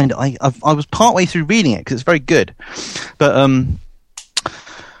cannot find it. I was partway through reading it because it's very good, but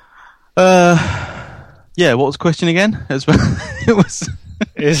yeah. What was the question again? It was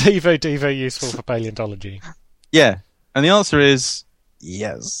Is Evo-Devo useful for paleontology? Yeah, and the answer is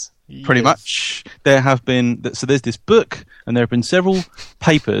yes. Pretty much. There have been there's this book, and there have been several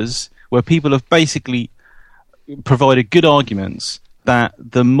papers where people have basically provided good arguments that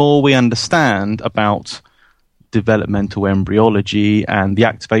the more we understand about developmental embryology and the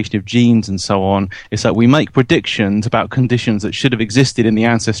activation of genes and so on, is that we make predictions about conditions that should have existed in the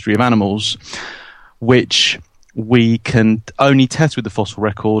ancestry of animals, which we can only test with the fossil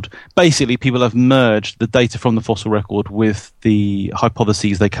record. Basically, people have merged the data from the fossil record with the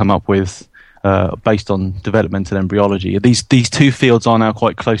hypotheses they come up with based on developmental embryology. These two fields are now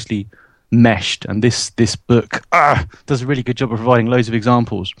quite closely meshed, and this book does a really good job of providing loads of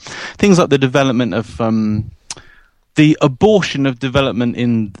examples. Things like the development of the abortion of development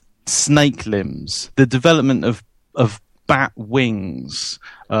in snake limbs, the development of bat wings,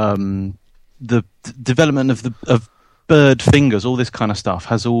 the development of bird fingers, all this kind of stuff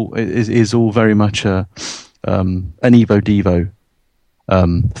is all very much an Evo-Devo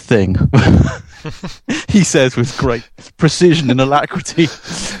thing. He says with great precision and alacrity.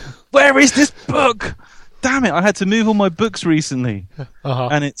 Where is this book? Damn it, I had to move all my books recently.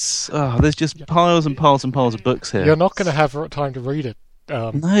 And it's there's just piles and piles and piles of books here. You're not going to have time to read it.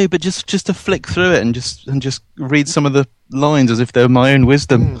 No, but just to flick through it and just read some of the lines as if they're my own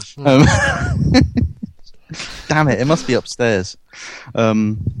wisdom. Damn it must be upstairs.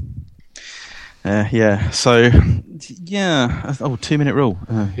 Yeah, so yeah. 2-minute rule.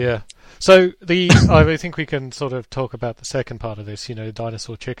 Yeah. So I think we can sort of talk about the second part of this,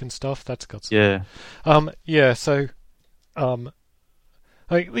 dinosaur chicken stuff. That's got some... Yeah. Yeah, so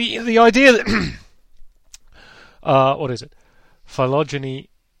like the idea that what is it? Phylogeny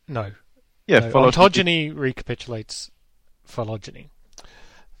ontogeny recapitulates phylogeny.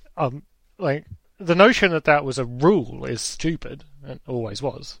 Like the notion that was a rule is stupid, and always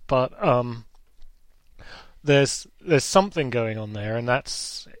was, but there's something going on there, and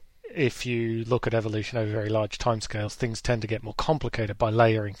that's, if you look at evolution over very large timescales, things tend to get more complicated by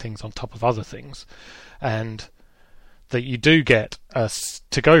layering things on top of other things, and that you do get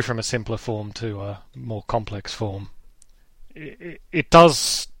to go from a simpler form to a more complex form. It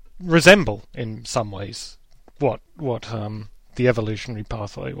does resemble, in some ways, what the evolutionary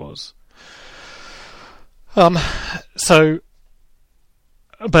pathway was. But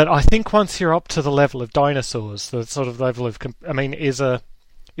I think once you're up to the level of dinosaurs, the sort of level of is a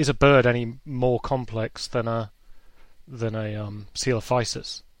bird any more complex than a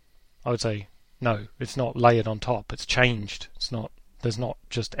Coelophysis? I would say no. It's not layered on top. It's changed. It's not. There's not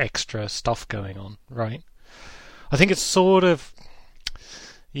just extra stuff going on, right? I think it's sort of,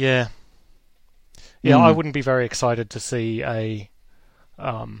 yeah. Yeah, I wouldn't be very excited to see a.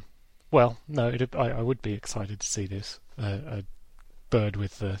 Well, no, I would be excited to see this a bird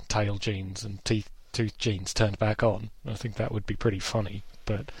with the tail genes and tooth genes turned back on. I think that would be pretty funny,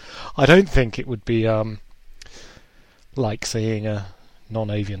 but I don't think it would be like seeing a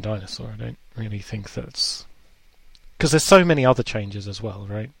non-avian dinosaur. I don't really think that's because there's so many other changes as well,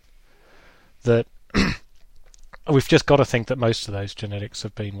 right? That we've just got to think that most of those genetics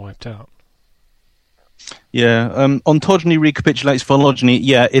have been wiped out. Yeah, ontogeny recapitulates phylogeny.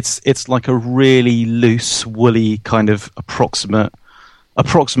 Yeah, it's like a really loose, woolly kind of approximate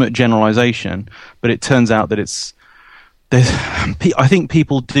generalization, but it turns out that I think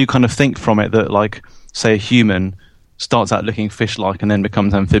people do kind of think from it that, like, say a human starts out looking fish-like and then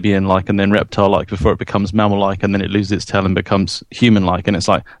becomes amphibian-like and then reptile-like before it becomes mammal-like and then it loses its tail and becomes human-like. And it's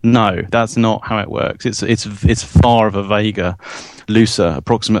like, no, that's not how it works. It's far of a vaguer, looser,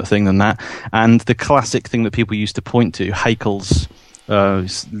 approximate thing than that. And the classic thing that people used to point to, Haeckel's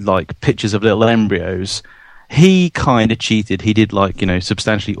like pictures of little embryos, he kind of cheated. He did, like,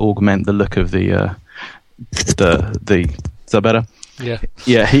 substantially augment the look of the is that better? Yeah.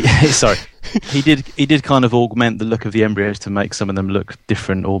 Yeah, sorry. He did kind of augment the look of the embryos to make some of them look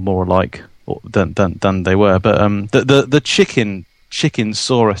different or more alike than they were. But the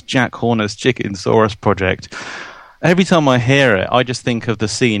Chickensaurus, Jack Horner's Chickensaurus project, every time I hear it, I just think of the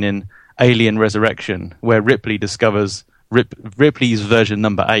scene in Alien Resurrection where Ripley discovers Ripley's version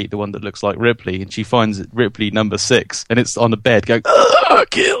number 8, the one that looks like Ripley, and she finds Ripley number 6, and it's on the bed going,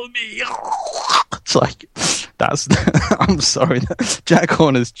 kill me. It's like, that's I'm sorry, Jack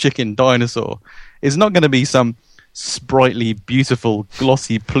Horner's chicken dinosaur is not going to be some sprightly, beautiful,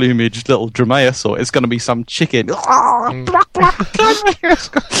 glossy plumaged little dromaeosaur. It's going to be some chicken. It's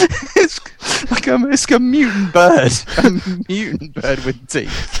like a mutant bird with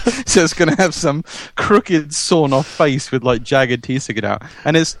teeth. So it's going to have some crooked, sawn-off face with like jagged teeth sticking out,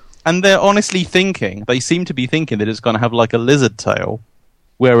 and they're honestly thinking, they seem to be thinking that it's going to have like a lizard tail,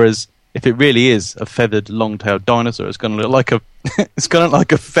 whereas if it really is a feathered, long-tailed dinosaur, it's going to look like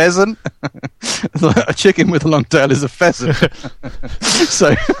a pheasant. A chicken with a long tail is a pheasant.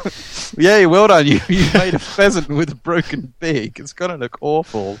 So, yay, well done. You made a pheasant with a broken beak. It's going to look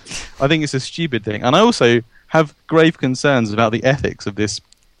awful. I think it's a stupid thing. And I also have grave concerns about the ethics of this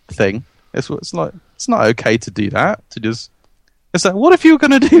thing. It's not okay to do that. It's like, what if you were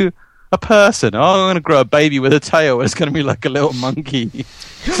going to do a person? Oh, I'm going to grow a baby with a tail. It's going to be like a little monkey.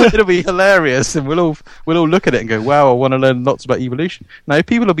 It'll be hilarious, and we'll all look at it and go, "Wow, I want to learn lots about evolution." No,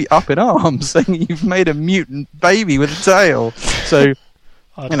 people will be up in arms saying you've made a mutant baby with a tail. So,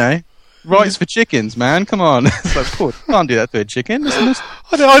 rights for chickens, man. Come on, it's like, you can't do that to a chicken.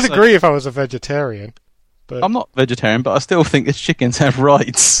 I'd agree if I was a vegetarian. But I'm not vegetarian, but I still think that chickens have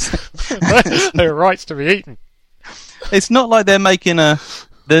rights. They have rights to be eaten. It's not like they're making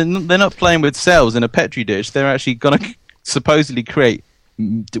They're not playing with cells in a petri dish. They're actually going to supposedly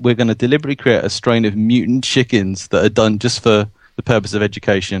we're going to deliberately create a strain of mutant chickens that are done just for the purpose of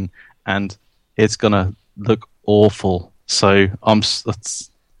education, and it's going to look awful. So I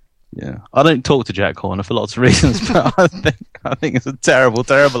don't talk to Jack Horner for lots of reasons, but I think it's a terrible,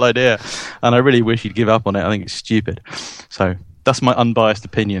 terrible idea, and I really wish he'd give up on it. I think it's stupid. So that's my unbiased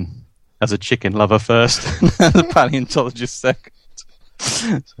opinion as a chicken lover first, and a paleontologist second.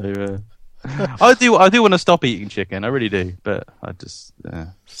 So I do want to stop eating chicken. I really do, but I just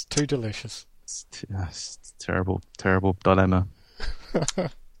it's too delicious. It's a terrible, terrible dilemma.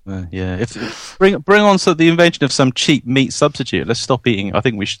 If bring on the invention of some cheap meat substitute. Let's stop eating. I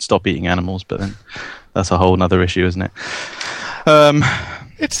think we should stop eating animals, but then that's a whole other issue, isn't it?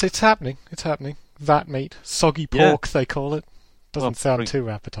 It's happening. It's happening. Vat meat, soggy pork, they call it. Doesn't sound too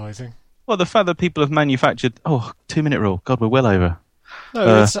appetizing. Well, the fact that people have manufactured 2-minute rule. God, we're well over.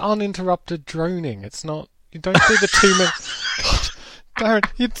 No, it's uninterrupted droning. It's not. You don't do the 2 minutes. God, Darren,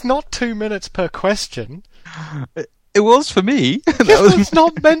 it's not 2 minutes per question. It was for me. It's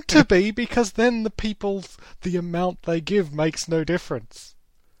not meant to be, because then the amount they give makes no difference.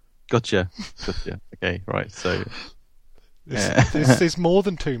 Gotcha. Okay, right. So this is more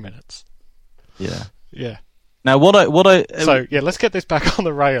than 2 minutes. Yeah. Yeah. Now, let's get this back on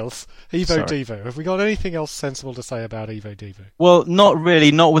the rails. Evo Devo. Have we got anything else sensible to say about Evo Devo? Well, not really,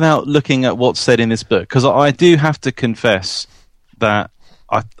 not without looking at what's said in this book, because I do have to confess that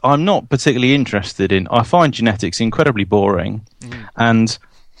I'm not particularly interested in. I find genetics incredibly boring, and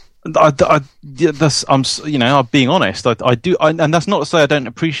I'm being honest. I do, and that's not to say I don't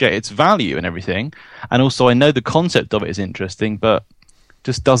appreciate its value and everything, and also I know the concept of it is interesting, but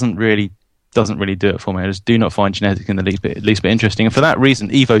just doesn't really doesn't really do it for me. I just do not find genetics in the least bit interesting. And for that reason,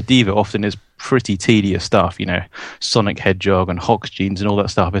 Evo Devo often is pretty tedious stuff, you know, Sonic Hedgehog and Hox genes and all that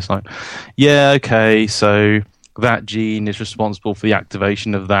stuff. It's like, yeah, okay, so that gene is responsible for the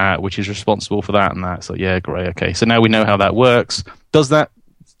activation of that, which is responsible for that and that. So yeah, great, okay. So now we know how that works. Does that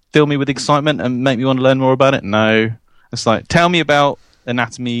fill me with excitement and make me want to learn more about it? No. It's like, tell me about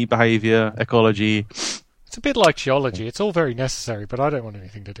anatomy, behavior, ecology. It's a bit like geology. It's all very necessary, but I don't want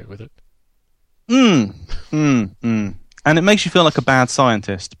anything to do with it. And it makes you feel like a bad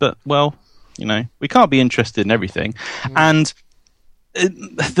scientist. But, well, you know, we can't be interested in everything. And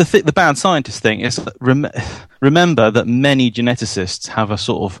the bad scientist thing is, remember that many geneticists have a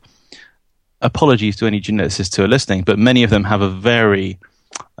sort of, apologies to any geneticists who are listening, but many of them have a very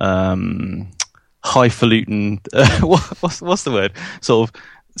highfalutin, what's the word? Sort of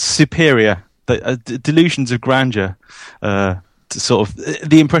superior, delusions of grandeur, sort of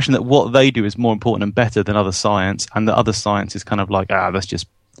the impression that what they do is more important and better than other science, and that other science is kind of like, that's just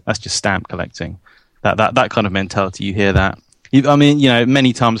stamp collecting. That kind of mentality, you hear that. I mean, you know,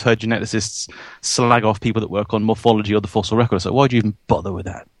 many times heard geneticists slag off people that work on morphology or the fossil record. So why do you even bother with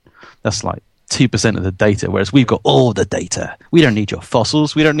that? That's like 2% of the data, whereas we've got all the data. We don't need your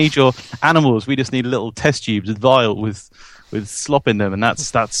fossils. We don't need your animals. We just need little test tubes, a vial with slop in them, and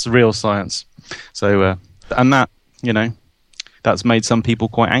that's real science. So, and that, you know, that's made some people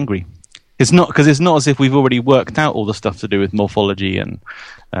quite angry. It's not as if we've already worked out all the stuff to do with morphology and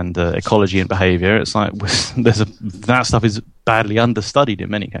ecology and behavior. It's like that stuff is badly understudied in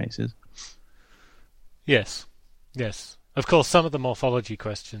many cases. Yes. Of course, some of the morphology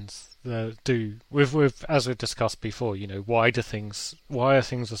questions do. We've as we've discussed before. You know, why are things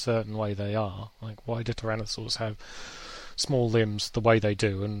a certain way they are? Like, why do tyrannosaurs have small limbs the way they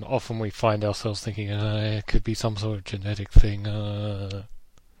do? And often we find ourselves thinking, it could be some sort of genetic thing.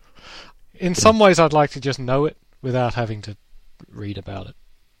 In some ways, I'd like to just know it without having to read about it.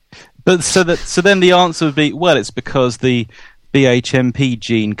 But so then the answer would be, well, it's because the BHMP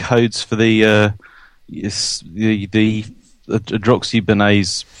gene codes for the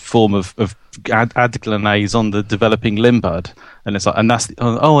hydroxybinase form of adeglanase on the developing limb bud, and it's like, and that's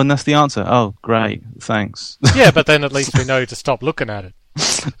the answer. Oh, great, thanks. Yeah, but then at least we know to stop looking at it.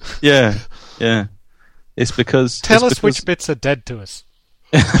 Yeah. It's because which bits are dead to us.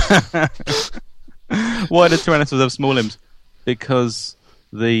 Why do tyrannosaurs have small limbs? Because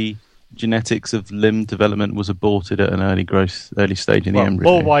the genetics of limb development was aborted at an early stage in the embryo.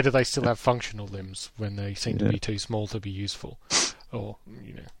 Or why do they still have functional limbs when they seem to be too small to be useful? Or,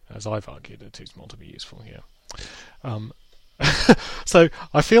 you know, as I've argued, they're too small to be useful, yeah. So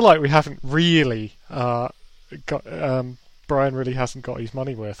I feel like we haven't really Brian really hasn't got his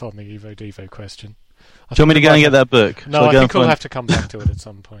money worth on the Evo Devo question. Do you want me to go and get that book? No, I think we'll have to come back to it at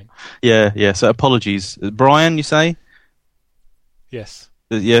some point. Yeah. So apologies. Brian, you say? Yes.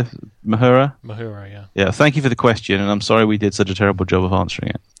 Yeah, Mahura? Mahura, yeah. Yeah, thank you for the question, and I'm sorry we did such a terrible job of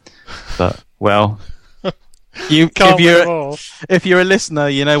answering it. But, well, if you're a listener,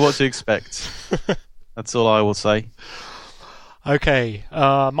 you know what to expect. That's all I will say. Okay,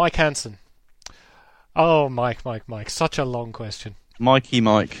 Mike Hansen. Oh, Mike. Such a long question. Mikey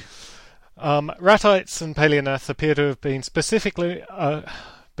Mike. Ratites and Paleognathes appear to have been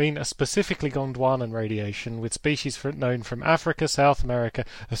a specifically Gondwanan radiation, with species known from Africa, South America,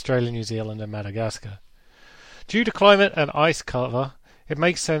 Australia, New Zealand, and Madagascar. Due to climate and ice cover, it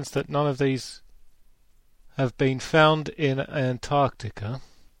makes sense that none of these have been found in Antarctica.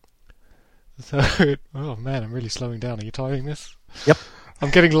 So, oh man, I'm really slowing down. Are you typing this? Yep.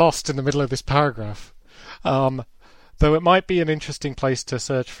 I'm getting lost in the middle of this paragraph. Though it might be an interesting place to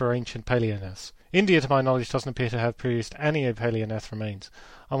search for ancient Paleognathes. India, to my knowledge, doesn't appear to have produced any Paleognathes remains.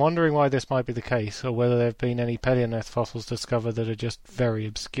 I'm wondering why this might be the case, or whether there have been any Paleognathes fossils discovered that are just very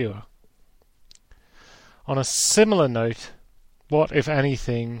obscure. On a similar note, what, if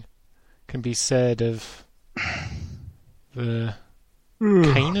anything, can be said of the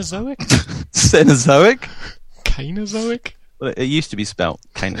Cainozoic? Cenozoic? Cainozoic? Well, it used to be spelt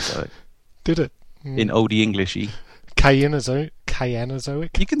Cainozoic. Did it? In oldie Englishy. Cainozoic?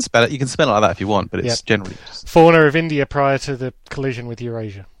 You can spell it like that if you want, but it's generally just... Fauna of India prior to the collision with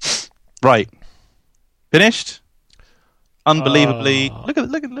Eurasia. Right. Finished? Unbelievably... Look.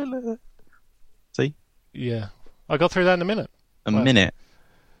 See? Yeah. I got through that in a minute. A minute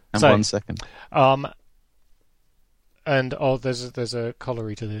and 1 second. And there's a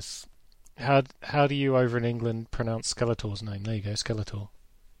corollary to this. How do you over in England pronounce Skeletor's name? There you go, Skeletor.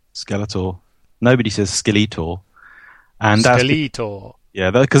 Skeletor. Nobody says Skeletor. And Skeletor.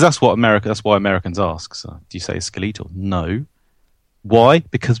 Yeah, because that's why Americans ask. So, do you say Skeletor? No. Why?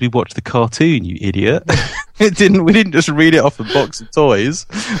 Because we watched the cartoon, you idiot. We didn't just read it off the box of toys.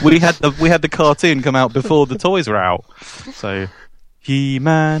 We had the cartoon come out before the toys were out. So,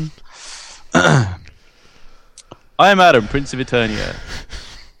 He-Man. I am Adam, Prince of Eternia.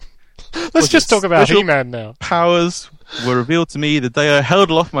 Let's just talk about He-Man now. Powers were revealed to me the day I held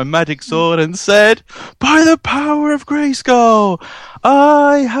aloft my magic sword and said, "By the power of Grayskull,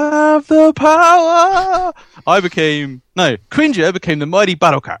 I have the power." Cringer became the mighty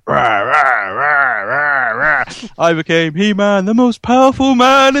battle cat. I became He-Man, the most powerful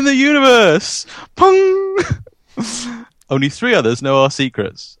man in the universe. Pung! Only 3 others know our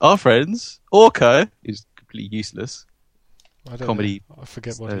secrets. Our friends, Orko, who's completely useless. Comedy. I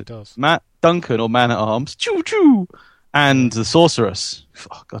forget what he does. Matt Duncan, or Man at Arms. Choo choo. And the Sorceress.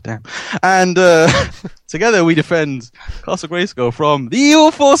 Oh, goddamn. And together we defend Castle Grayskull from the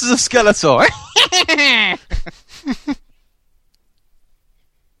evil forces of Skeletor.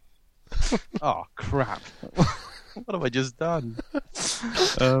 Oh, crap. What have I just done?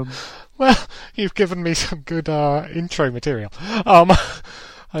 Well, you've given me some good intro material.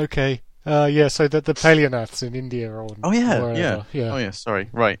 Okay. So the Paleonaths in India or wherever. Oh yeah, sorry.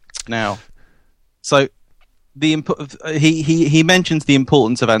 Right. Now, so he mentions the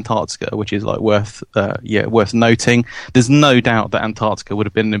importance of Antarctica, which is like worth noting. There's no doubt that Antarctica would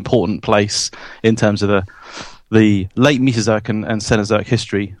have been an important place in terms of the late Mesozoic and Cenozoic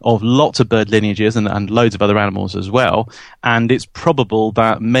history of lots of bird lineages and loads of other animals as well. And it's probable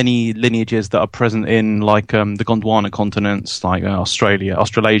that many lineages that are present in like the Gondwana continents, like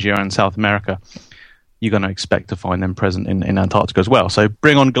Australasia and South America, you're going to expect to find them present in Antarctica as well. So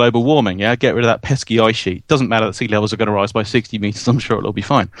bring on global warming, yeah? Get rid of that pesky ice sheet. Doesn't matter that sea levels are going to rise by 60 meters. I'm sure it'll be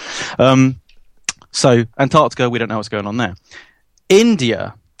fine. So Antarctica, we don't know what's going on there.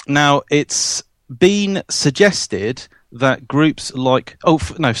 India. Now, it's been suggested that groups like...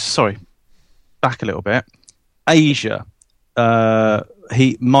 back a little bit. Asia.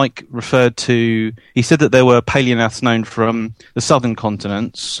 Mike referred to... He said that there were Paleonaths known from the southern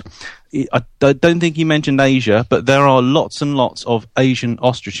continents. I don't think he mentioned Asia, but there are lots and lots of Asian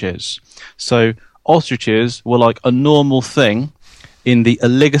ostriches. So ostriches were like a normal thing in the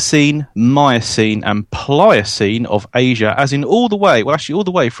Oligocene, Miocene and Pliocene of Asia, as in all the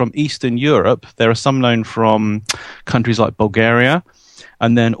way from Eastern Europe. There are some known from countries like Bulgaria,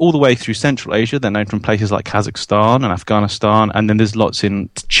 and then all the way through Central Asia. They're known from places like Kazakhstan and Afghanistan, and then there's lots in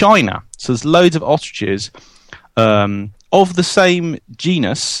China. So there's loads of ostriches of the same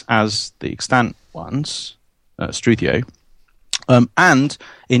genus as the extant ones, Struthio, and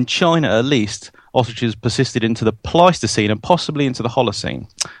in China at least, ostriches persisted into the Pleistocene and possibly into the Holocene.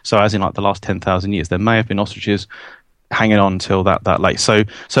 So as in like the last 10,000 years, there may have been ostriches hanging on until that late. So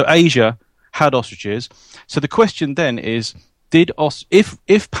Asia had ostriches. So the question then is,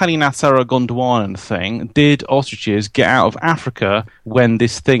 if Paleonaths are a Gondwanan thing, did ostriches get out of Africa when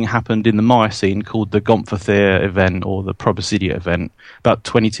this thing happened in the Miocene called the Gomphothea event or the Proboscidea event about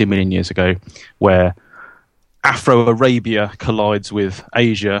 22 million years ago, where Afro-Arabia collides with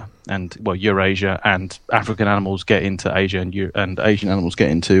Asia and Eurasia, and African animals get into Asia and Asian animals get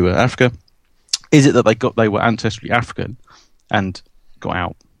into Africa? Is it that they were ancestrally African and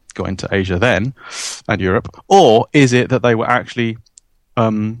got into Asia then and Europe, or is it that they were actually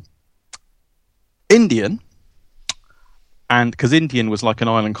Indian? And because Indian was like an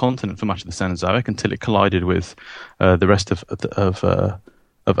island continent for much of the Cenozoic until it collided with the rest of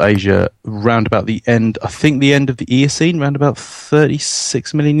Asia round about the end of the Eocene, round about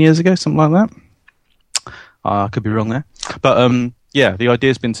 36 million years ago, something like that. I could be wrong there, but the idea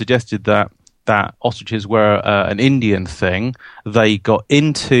has been suggested that ostriches were an Indian thing. They got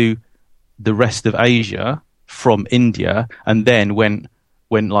into the rest of Asia from India, and then went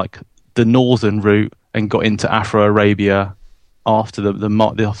like the northern route and got into Afro-Arabia after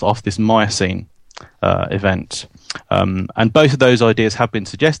after this Miocene event. And both of those ideas have been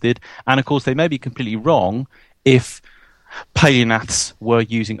suggested, and of course they may be completely wrong if Paleonaths were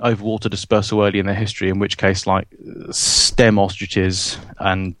using overwater dispersal early in their history, in which case like stem ostriches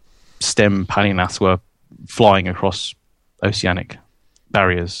and stem Paleonaths were flying across oceanic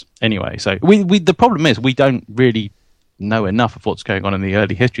barriers anyway. So the problem is we don't really know enough of what's going on in the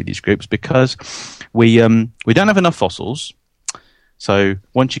early history of these groups, because we don't have enough fossils. So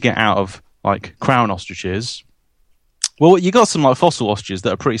once you get out of like crown ostriches, well, you got some like fossil ostriches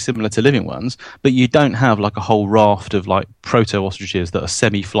that are pretty similar to living ones, but you don't have like a whole raft of like proto ostriches that are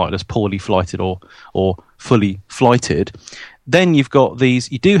semi-flightless, poorly flighted, or fully flighted. then you've got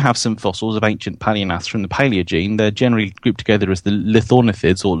these. You do have some fossils of ancient paleognaths from the Paleogene. They're generally grouped together as the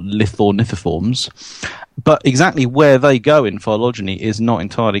Lithornithids or Lithornithiforms, but exactly where they go in phylogeny is not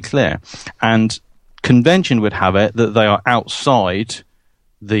entirely clear. And convention would have it that they are outside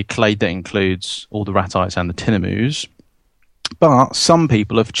the clade that includes all the ratites and the tinamous. But some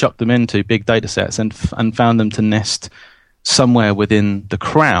people have chucked them into big data sets and found them to nest somewhere within the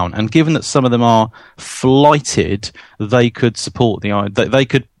crown, and given that some of them are flighted, they could support they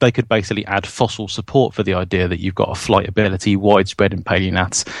could basically add fossil support for the idea that you've got a flight ability widespread in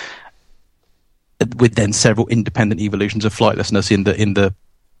paleognaths, with then several independent evolutions of flightlessness in the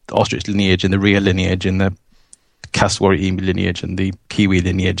ostrich lineage, in the rhea lineage, in the cassowary emu lineage, and the kiwi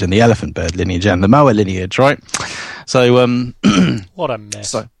lineage, and the elephant bird lineage, and the moa lineage, right? So what a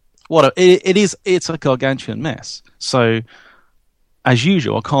mess. So, it's a gargantuan mess. So, as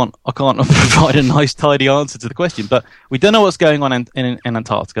usual, I can't provide a nice, tidy answer to the question. But we don't know what's going on in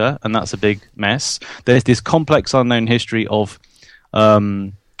Antarctica, and that's a big mess. There's this complex, unknown history of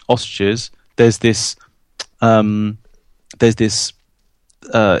ostriches. It's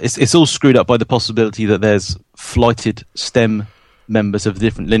all screwed up by the possibility that there's flighted stem members of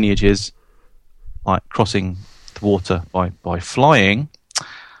different lineages, like crossing the water by flying.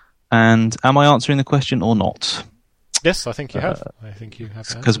 And am I answering the question or not? Yes, I think you have.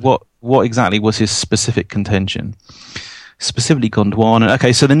 Because what exactly was his specific contention? Specifically Gondwana.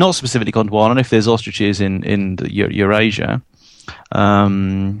 Okay, so they're not specifically Gondwana if there's ostriches in Eurasia.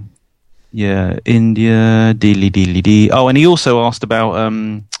 Yeah, India, deedly. Oh, and he also asked about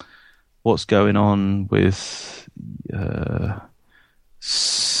what's going on with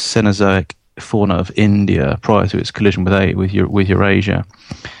Cenozoic fauna of India prior to its collision with Eurasia.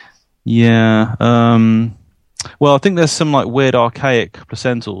 Yeah. Well, I think there's some like weird archaic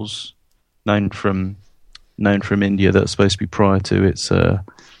placentals known from India that's supposed to be prior to its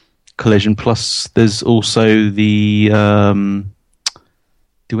collision. Plus, there's also the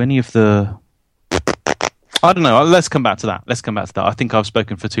do any of the... I don't know. Let's come back to that. I think I've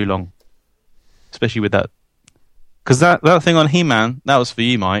spoken for too long, especially with that. Because that thing on He-Man, that was for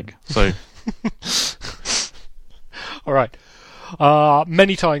you, Mike. So, all right.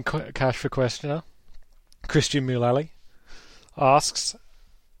 Many time cash for questioner Christian Mullally asks,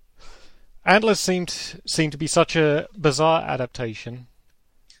 antlers seem to be such a bizarre adaptation.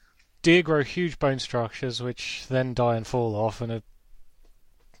 Deer grow huge bone structures which then die and fall off and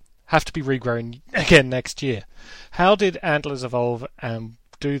have to be regrown again next year. How did antlers evolve, and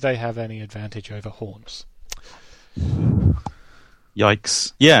do they have any advantage over horns?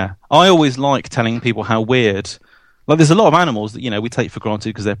 Yikes. Yeah, I always like telling people how weird... Like, there's a lot of animals that, we take for granted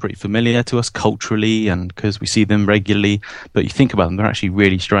because they're pretty familiar to us culturally and because we see them regularly, but you think about them, they're actually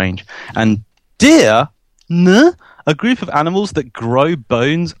really strange. And deer, a group of animals that grow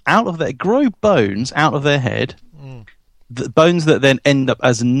bones out of their head, the bones that then end up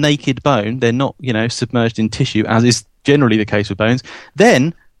as naked bone. They're not, submerged in tissue, as is generally the case with bones.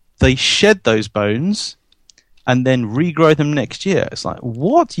 Then they shed those bones and then regrow them next year. It's like,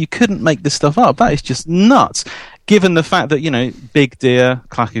 what? You couldn't make this stuff up. That is just nuts. Given the fact that, big deer,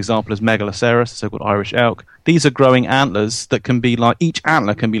 classic example is Megaloceros, the so-called Irish elk, these are growing antlers that can be like, each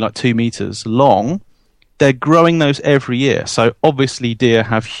antler can be like 2 meters long. They're growing those every year. So obviously deer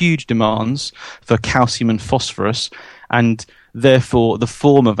have huge demands for calcium and phosphorus, and therefore the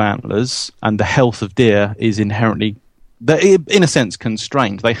form of antlers and the health of deer is inherently, in a sense,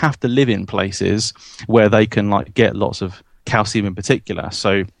 constrained. They have to live in places where they can get lots of calcium in particular.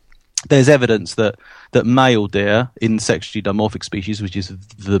 So there's evidence that male deer in sexually dimorphic species, which is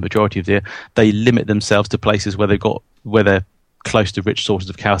the majority of deer, they limit themselves to places where they're close to rich sources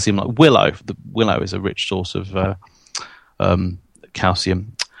of calcium, like willow. The willow is a rich source of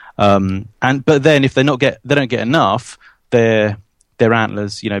calcium. But then if they don't get enough, their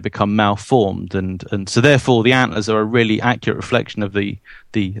antlers, become malformed, and so therefore the antlers are a really accurate reflection of the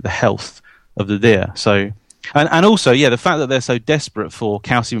health of the deer. So, and also, the fact that they're so desperate for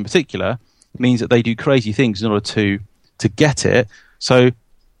calcium in particular means that they do crazy things in order to get it. So,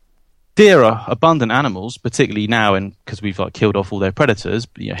 deer are abundant animals, particularly now, and because we've killed off all their predators.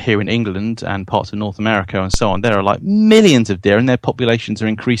 Here in England and parts of North America and so on, there are millions of deer, and their populations are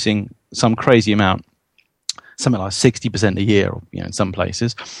increasing some crazy amount. Something like 60% a year, in some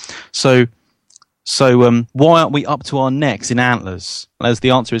places. So why aren't we up to our necks in antlers? As the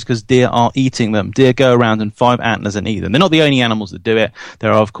answer is because deer are eating them. Deer go around and find antlers and eat them. They're not the only animals that do it.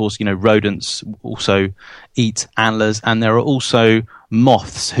 There are, of course, rodents also eat antlers, and there are also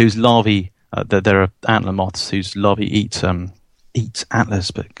moths whose larvae. There are antler moths whose larvae eat eats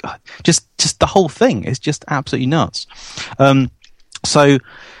antlers, but God, just the whole thing is just absolutely nuts. So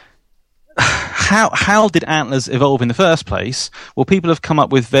how did antlers evolve in the first place? Well, people have come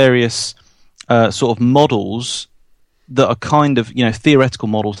up with various sort of models that are kind of, theoretical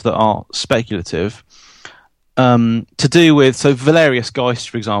models that are speculative, to do with. So Valerius Geist,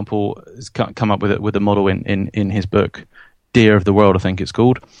 for example, has come up with a model in his book Deer of the World, I think it's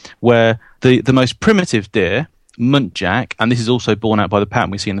called, where the most primitive deer, muntjac, and this is also borne out by the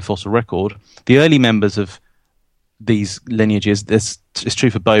pattern we see in the fossil record, the early members of these lineages, this is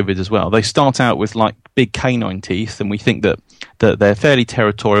true for bovids as well, they start out with like big canine teeth, and we think that they're fairly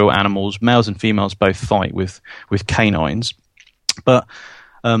territorial animals. Males and females both fight with canines, but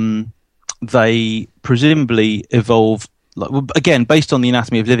they presumably evolved, again, based on the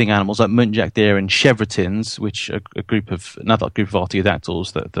anatomy of living animals like muntjac deer and chevrotins, which are another group of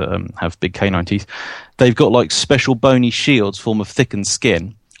artiodactyls that have big canine teeth. They've got like special bony shields, form of thickened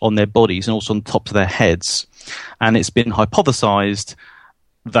skin on their bodies and also on the tops of their heads. And it's been hypothesized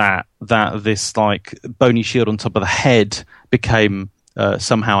that this like bony shield on top of the head became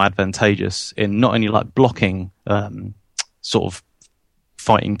somehow advantageous in not only like blocking sort of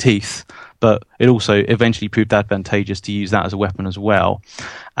fighting teeth, but it also eventually proved advantageous to use that as a weapon as well.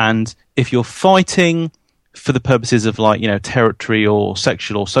 And if you're fighting for the purposes of like, territory or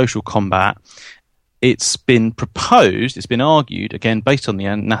sexual or social combat, it's been argued, again, based on the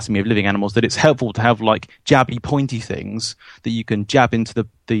anatomy of living animals, that it's helpful to have like jabby, pointy things that you can jab into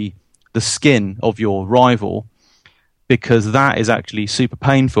the skin of your rival, because that is actually super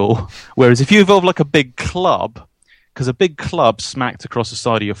painful. Whereas if you evolve like a big club, because a big club smacked across the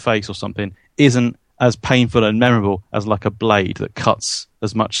side of your face or something isn't as painful and memorable as like a blade that cuts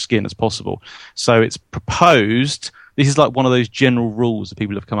as much skin as possible. So it's proposed, this is like one of those general rules that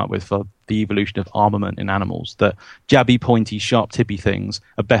people have come up with for the evolution of armament in animals, that jabby, pointy, sharp, tippy things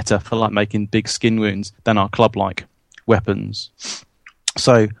are better for like making big skin wounds than our club-like weapons.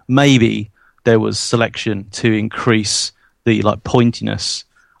 So maybe there was selection to increase the like pointiness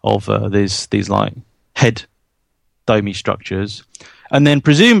of these like head domy structures. And then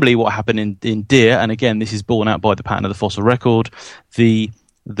presumably what happened in deer, and again this is borne out by the pattern of the fossil record,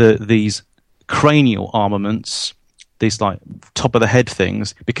 these cranial armaments, these like top of the head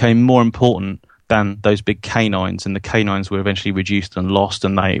things, became more important than those big canines, and the canines were eventually reduced and lost,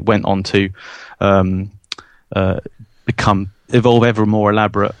 and they went on to evolve ever more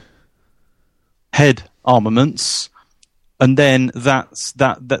elaborate head armaments. And then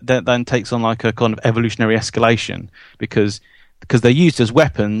that then takes on like a kind of evolutionary escalation, because they're used as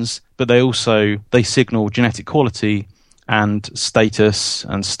weapons, but they signal genetic quality and status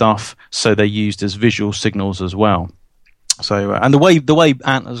and stuff, so they're used as visual signals as well. So and the way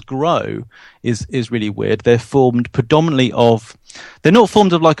antlers grow is really weird. They're formed predominantly they're not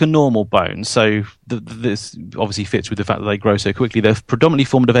formed of like a normal bone. So this obviously fits with the fact that they grow so quickly. They're predominantly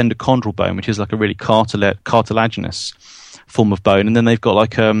formed of endochondral bone, which is like a really cartilaginous form of bone, and then they've got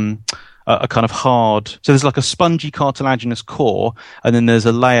like a kind of hard, so there's like a spongy cartilaginous core, and then there's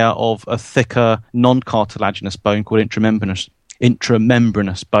a layer of a thicker non-cartilaginous bone called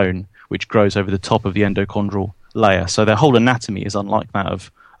intramembranous bone, which grows over the top of the endochondral layer. So their whole anatomy is unlike that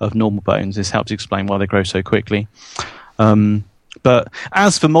of normal bones. This helps explain why they grow so quickly. But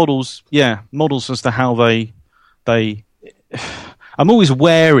as for models as to how they I'm always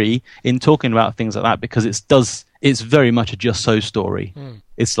wary in talking about things like that, because it's very much a just so story.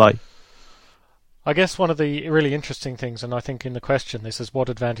 It's like, I guess one of the really interesting things, and I think in the question this is what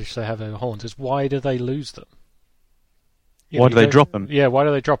advantage they have over horns, is why do they lose them? Why do they drop them? Yeah, why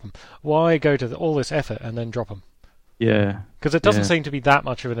do they drop them? Why go to all this effort and then drop them? Yeah. Because it doesn't seem to be that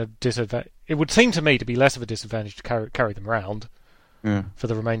much of a disadvantage. It would seem to me to be less of a disadvantage to carry them around for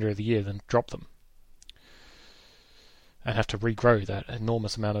the remainder of the year than drop them and have to regrow that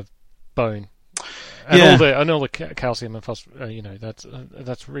enormous amount of bone. And all the calcium and phosphorus,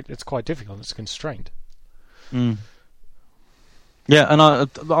 it's quite difficult. It's constrained. Yeah, and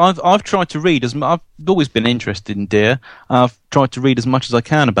I've tried to read I've always been interested in deer. I've tried to read as much as I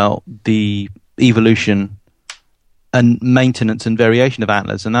can about the evolution and maintenance and variation of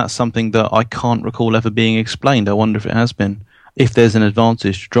antlers, and that's something that I can't recall ever being explained. I wonder if it has been, if there's an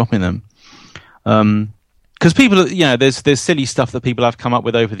advantage to dropping them. Because people, there's silly stuff that people have come up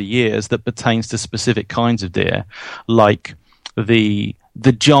with over the years that pertains to specific kinds of deer, like the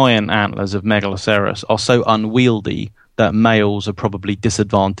giant antlers of Megaloceros are so unwieldy that males are probably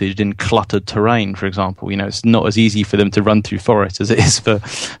disadvantaged in cluttered terrain, for example. It's not as easy for them to run through forests as it is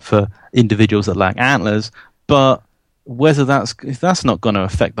for individuals that lack antlers. But if that's not going to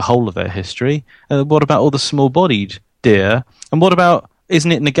affect the whole of their history, what about all the small-bodied deer? And what about,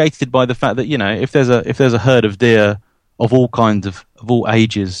 isn't it negated by the fact that, if there's a herd of deer of all kinds of all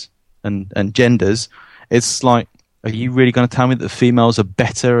ages and genders, it's like, are you really going to tell me that the females are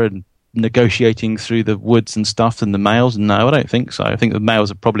better and negotiating through the woods and stuff than the males? No, I don't think so. I think the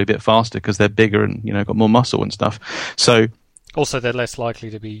males are probably a bit faster because they're bigger and got more muscle and stuff. So also they're less likely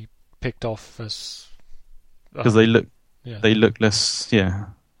to be picked off as because they look less. Yeah,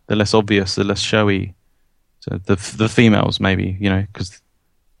 they're less obvious. They're less showy. So the females maybe because.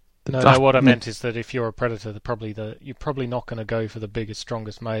 No, what I meant is that if you're a predator, you're probably not going to go for the biggest,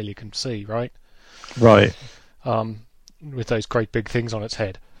 strongest male you can see, right? Right. With those great big things on its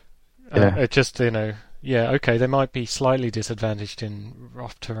head. Yeah. It just, okay, they might be slightly disadvantaged in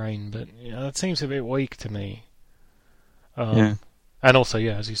rough terrain, but that seems a bit weak to me. And also,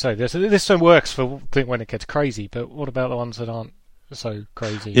 as you say, this works for when it gets crazy, but what about the ones that aren't so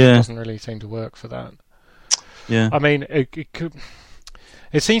crazy? Yeah. It doesn't really seem to work for that. Yeah. I mean, it could.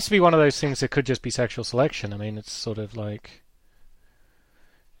 It seems to be one of those things that could just be sexual selection. I mean, it's sort of like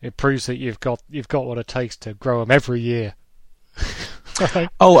it proves that you've got what it takes to grow them every year. And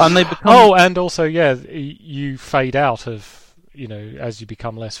they become. Oh, and also, you fade out of as you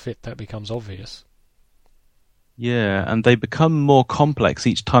become less fit. That becomes obvious. Yeah, and they become more complex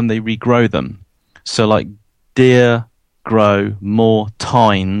each time they regrow them. So, like deer grow more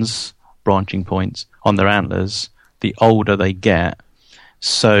tines, branching points on their antlers the older they get.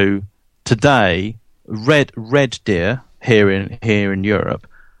 So today, red deer here in Europe,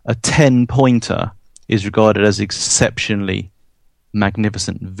 a 10-pointer is regarded as exceptionally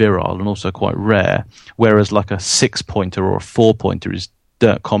magnificent, virile, and also quite rare. Whereas like a 6-pointer or a 4-pointer is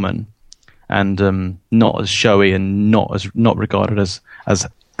dirt common and not as showy and not regarded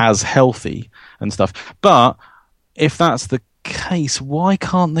as healthy and stuff. But if that's the case, why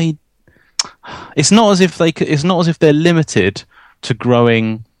can't they? It's not as if they're limited to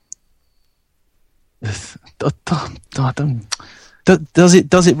growing. Does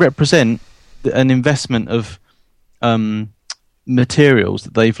it represent an investment of materials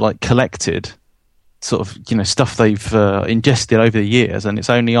that they've like collected, sort of stuff they've ingested over the years, and it's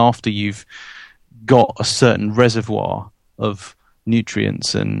only after you've got a certain reservoir of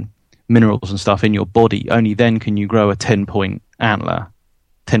nutrients and minerals and stuff in your body, only then can you grow a 10-point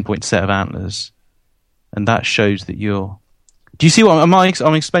set of antlers, and that shows that you're. Do you see what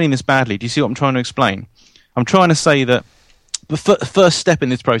I'm explaining this badly? Do you see what I'm trying to explain? I'm trying to say that the first step in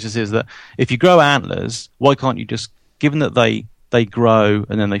this process is that if you grow antlers, why can't you just, given that they grow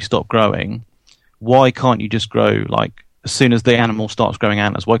and then they stop growing, why can't you just grow, like, as soon as the animal starts growing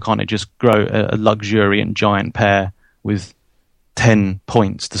antlers, why can't it just grow a luxuriant giant pair with 10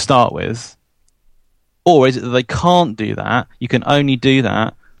 points to start with? Or is it that they can't do that? You can only do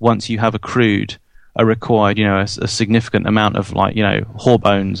that once you have required, a significant amount of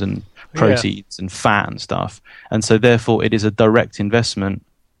hormones and proteins and fat and stuff. And so therefore it is a direct investment.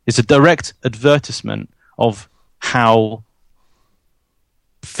 It's a direct advertisement of how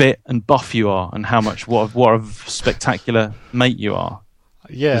fit and buff you are and how much what a spectacular mate you are.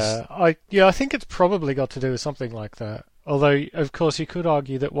 I think it's probably got to do with something like that. Although, of course, you could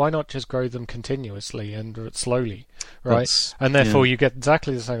argue that why not just grow them continuously and slowly, right? And therefore you get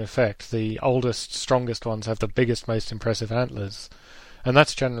exactly the same effect. The oldest, strongest ones have the biggest, most impressive antlers. And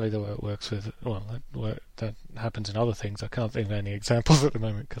that's generally the way it works with... Well, that happens in other things. I can't think of any examples at the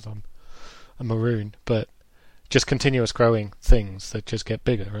moment because I'm a maroon. But just continuous growing things that just get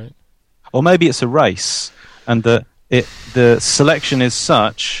bigger, right? Or maybe it's a race, and the selection is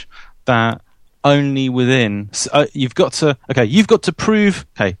such that only within you've got to prove.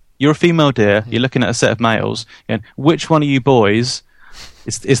 Okay, you're a female deer. You're looking at a set of males, and which one of you boys?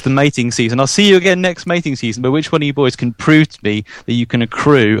 It's the mating season. I'll see you again next mating season. But which one of you boys can prove to me that you can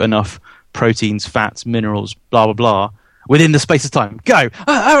accrue enough proteins, fats, minerals, blah blah blah, within the space of time? Go!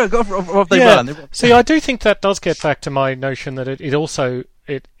 Off they run. See, I do think that does get back to my notion that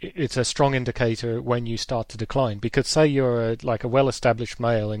it's a strong indicator when you start to decline. Because say you're a well-established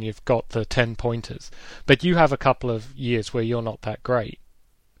male and you've got the 10 pointers, but you have a couple of years where you're not that great,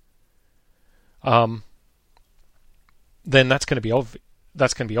 then that's going to be obvious.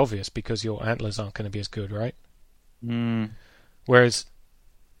 That's going to be obvious because your antlers aren't going to be as good, right? Mm. Whereas,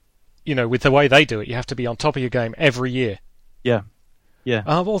 with the way they do it, you have to be on top of your game every year. Yeah.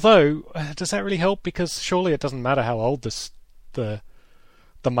 Although, does that really help? Because surely it doesn't matter how old the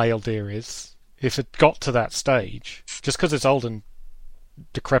male deer is. If it got to that stage, just because it's old and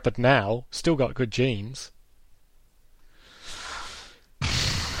decrepit now, still got good genes.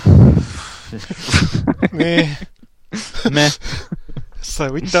 Meh.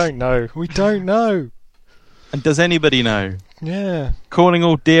 So we don't know. And does anybody know? Yeah. Calling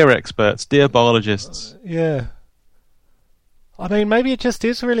all deer experts, deer biologists. Yeah. I mean, maybe it just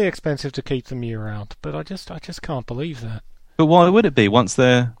is really expensive to keep them year-round, but I just can't believe that. But why would it be once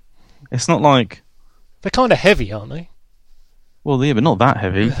they're... It's not like... They're kind of heavy, aren't they? Well, yeah, but not that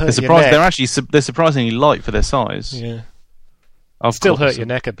heavy. Hurt your neck. They're surprisingly light for their size. Yeah. Of Still course. hurt your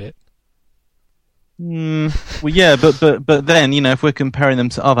neck a bit. Well, yeah, but then, you know, if we're comparing them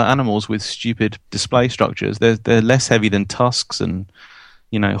to other animals with stupid display structures, they're less heavy than tusks and,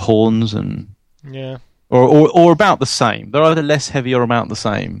 you know, horns and... Yeah. Or about the same. They're either less heavy or about the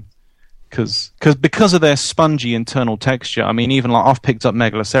same. Because of their spongy internal texture. I mean, even like I've picked up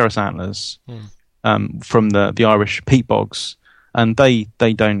Megaloceros antlers from the Irish peat bogs, and they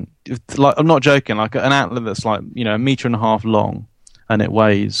don't... Like, I'm not joking. Like an antler that's like, you know, 1.5 meters long, and it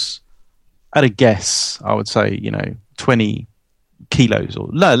weighs, at a guess, I would say, you know, 20 kilos or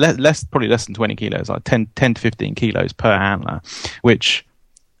no, probably less than 20 kilos, like 10 to 15 kilos per antler, which...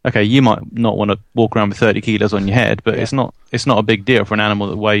 Okay, you might not want to walk around with 30 kilos on your head, but it's not a big deal for an animal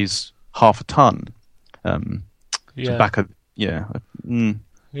that weighs half a ton. Yeah.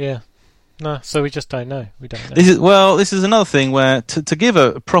 No, so we just don't know. We don't know. This is another thing where to give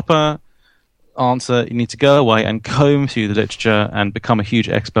a proper answer, you need to go away and comb through the literature and become a huge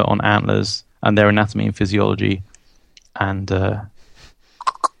expert on antlers and their anatomy and physiology, and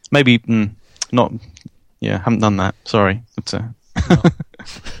maybe not. Yeah, haven't done that. Sorry.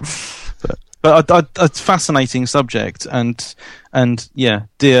 But a fascinating subject, and yeah,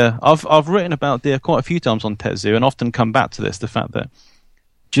 deer. I've written about deer quite a few times on TechZoo, and often come back to this: the fact that,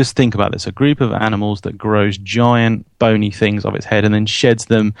 just think about this, a group of animals that grows giant bony things off its head and then sheds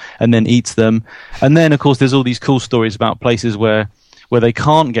them and then eats them, and then of course there's all these cool stories about places where they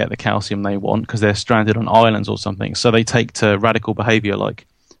can't get the calcium they want because they're stranded on islands or something, so they take to radical behavior like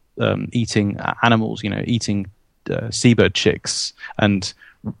eating animals, you know, eating seabird chicks and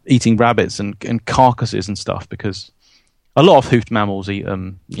eating rabbits and carcasses and stuff, because a lot of hoofed mammals eat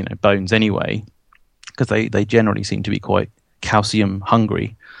you know, bones anyway, because they generally seem to be quite calcium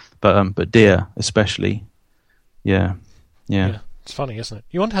hungry, but deer especially, yeah. It's funny, isn't it?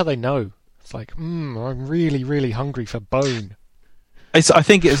 You wonder how they know. It's like, I'm really, really hungry for bone. I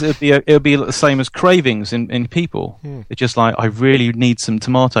think it'll be the same as cravings in people. It's just like, I really need some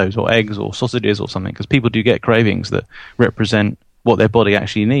tomatoes or eggs or sausages or something, because people do get cravings that represent what their body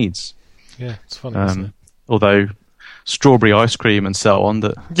actually needs. Yeah, it's funny, isn't it? Although strawberry ice cream and so on,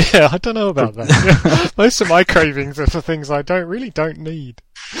 that... Yeah, I don't know about that. Most of my cravings are for things I don't need.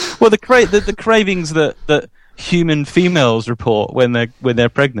 Well, the cravings that human females report when they're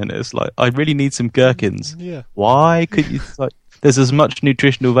pregnant is like, I really need some gherkins. Yeah. Why could you... Like, there's as much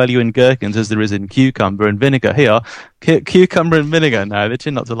nutritional value in gherkins as there is in cucumber and vinegar. Here, cucumber and vinegar. No, they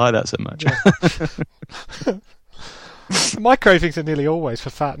tend not to like that so much. Yeah. My cravings are nearly always for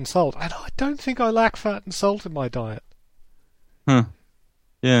fat and salt, and I don't think I lack fat and salt in my diet.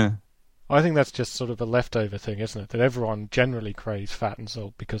 Yeah. I think that's just sort of a leftover thing, isn't it? That everyone generally craves fat and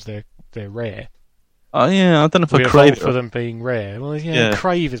salt because they're rare. Oh yeah, I don't know if we I crave for them being rare. Well, yeah,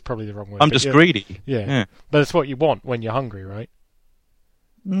 crave is probably the wrong word. I'm just greedy. Yeah, but it's what you want when you're hungry, right?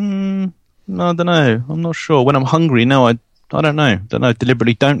 No, I don't know. I'm not sure. When I'm hungry, no, I don't know.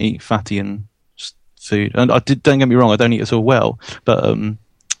 Deliberately don't eat fatty and food. And don't get me wrong, I don't eat it so well. But no,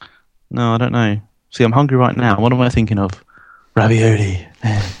 I don't know. See, I'm hungry right now. What am I thinking of? Ravioli.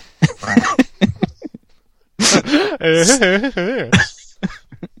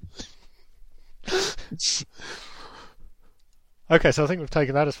 Okay, so I think we've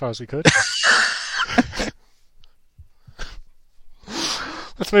taken that as far as we could.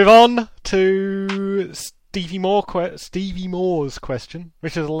 Let's move on to Stevie Moore's question,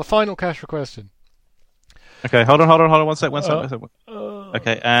 which is the final Cashra question. Okay, hold on, one sec.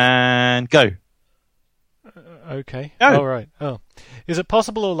 Okay, and go. Okay. Go. All right. Oh, is it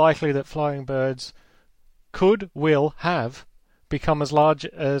possible or likely that flying birds will have become as large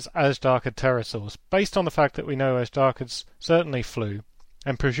as Azhdarchid pterosaurs, based on the fact that we know Azhdarchids certainly flew,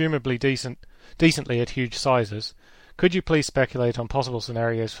 and presumably decently at huge sizes? Could you please speculate on possible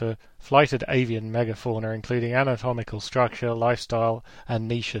scenarios for flighted avian megafauna, including anatomical structure, lifestyle, and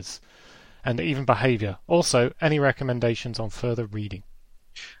niches, and even behaviour? Also, any recommendations on further reading?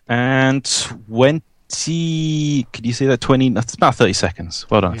 And 20... Could you say that? 20... That's about 30 seconds.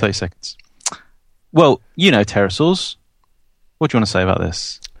 Well done, 30 seconds. Well, you know pterosaurs. What do you want to say about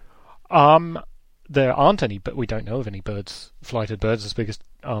this? There aren't any, but we don't know of any flighted birds as big as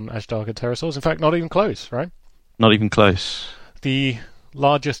Azhdarchid pterosaurs. In fact, not even close, right? Not even close. The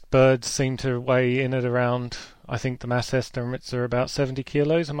largest birds seem to weigh in at around, I think the mass estimates are about 70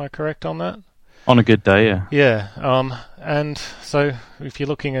 kilos. Am I correct on that? On a good day, yeah. Yeah, and so if you're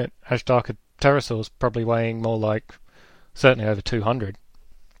looking at Ashdarka pterosaurs, probably weighing more like certainly over 200,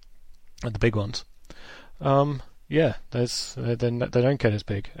 the big ones. Yeah, they don't get as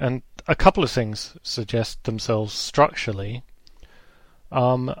big, and a couple of things suggest themselves structurally.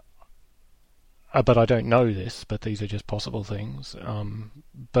 But I don't know this, but these are just possible things.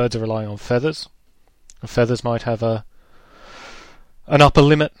 Birds are relying on feathers. Feathers might have an upper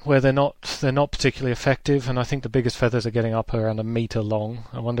limit where they're not particularly effective, and I think the biggest feathers are getting up around 1 meter long.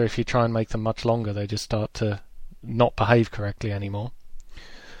 I wonder if you try and make them much longer, they just start to not behave correctly anymore.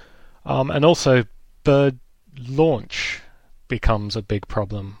 And also, bird launch becomes a big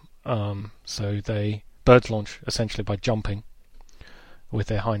problem. So birds launch essentially by jumping with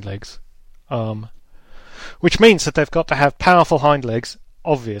their hind legs, which means that they've got to have powerful hind legs,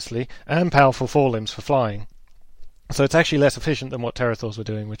 obviously, and powerful forelimbs for flying. So it's actually less efficient than what pterosaurs were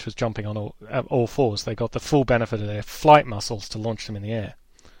doing, which was jumping on all fours. They got the full benefit of their flight muscles to launch them in the air.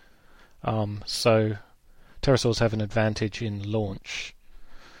 So pterosaurs have an advantage in launch.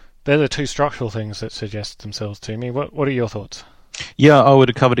 They're the two structural things that suggest themselves to me. What are your thoughts? Yeah, I would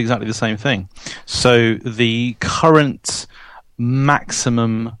have covered exactly the same thing. So the current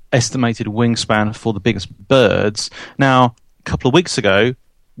maximum estimated wingspan for the biggest birds. Now, a couple of weeks ago,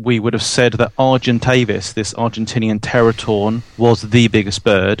 we would have said that Argentavis, this Argentinian teratorn, was the biggest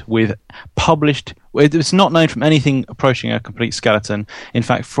bird with published... It's not known from anything approaching a complete skeleton. In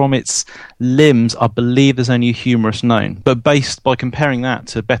fact, from its limbs, I believe there's only a humerus known. But by comparing that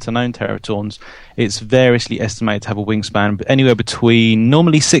to better-known teratorns, it's variously estimated to have a wingspan anywhere between...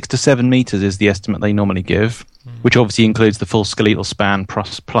 Normally 6 to 7 meters is the estimate they normally give, which obviously includes the full skeletal span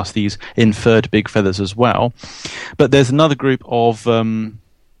plus these inferred big feathers as well. But there's another group of...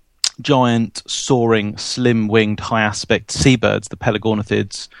 giant, soaring, slim-winged, high-aspect seabirds, the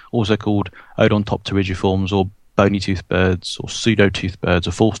pelagornithids, also called odontopterygiforms or bony-toothed birds or pseudo-toothed birds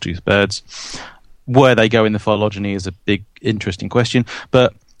or false-toothed birds. Where they go in the phylogeny is a big, interesting question.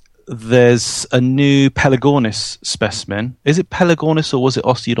 But there's a new Pelagornis specimen. Is it Pelagornis or was it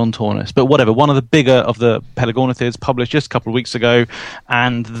Osteodontornis? But whatever, one of the bigger of the pelagornithids published just a couple of weeks ago,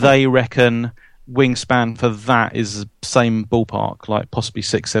 and they reckon... wingspan for that is the same ballpark, like possibly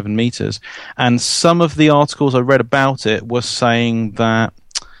 6-7 meters. And some of the articles I read about it were saying that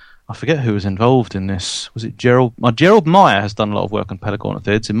I forget who was involved in this. Was it Gerald? Gerald Meyer has done a lot of work on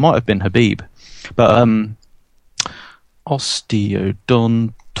pelagornithids. It might have been Habib, but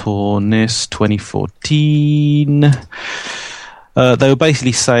Osteodontornis 2014. They were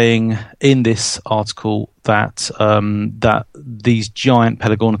basically saying in this article that that these giant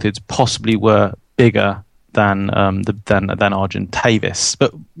pelagornithids possibly were bigger than Argentavis.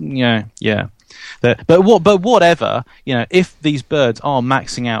 But but whatever, if these birds are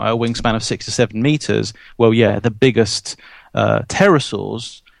maxing out at a wingspan of 6 to 7 meters, well, yeah, the biggest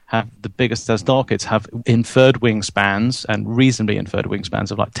pterosaurs the biggest Ashdarkids have inferred wingspans and reasonably inferred wingspans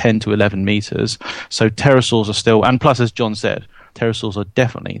of like 10 to 11 meters. So pterosaurs are still, and plus, as John said, pterosaurs are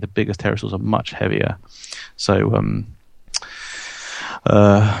definitely, the biggest pterosaurs are much heavier. So,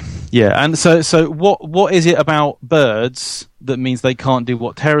 and so what is it about birds that means they can't do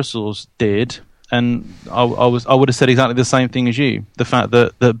what pterosaurs did? And I would have said exactly the same thing as you. The fact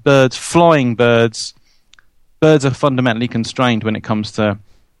that flying birds are fundamentally constrained when it comes to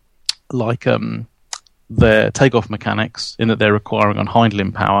their takeoff mechanics, in that they're requiring on hind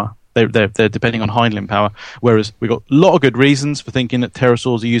limb power. They're depending on hind limb power, whereas we've got a lot of good reasons for thinking that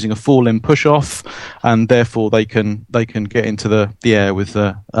pterosaurs are using a forelimb push-off, and therefore they can get into the air with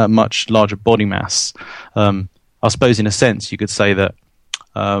a much larger body mass. I suppose in a sense you could say that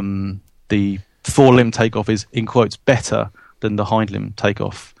the forelimb takeoff is, in quotes, better than the hind limb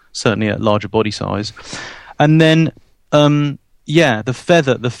takeoff, certainly at larger body size. And then the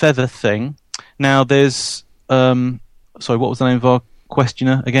feather thing. Now there's sorry, what was the name of our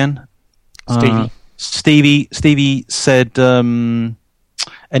questioner again? Stevie. Stevie said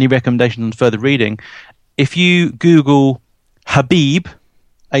any recommendations on further reading. If you Google Habib,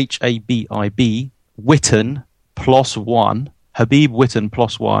 Habib, Witten +1, Habib Witten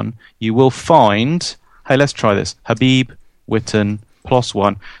 +1, you will find, hey, let's try this, Habib Witten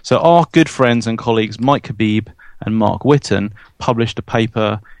 +1. So our good friends and colleagues Mike Habib and Mark Witten published a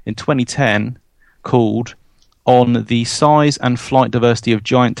paper in 2010 called On the Size and Flight Diversity of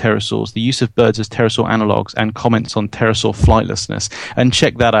Giant Pterosaurs, the Use of Birds as Pterosaur Analogues, and Comments on Pterosaur Flightlessness. And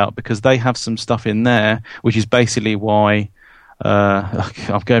check that out, because they have some stuff in there, which is basically why...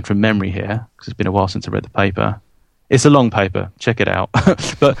 I'm going from memory here, because it's been a while since I read the paper. It's a long paper. Check it out.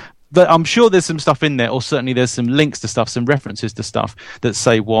 But I'm sure there's some stuff in there, or certainly there's some links to stuff, some references to stuff that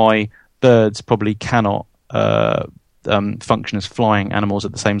say why birds probably cannot function as flying animals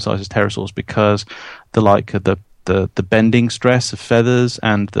at the same size as pterosaurs because the bending stress of feathers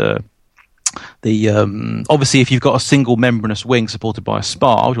and the obviously if you've got a single membranous wing supported by a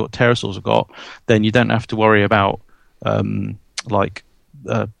spar, which is what pterosaurs have got, then you don't have to worry about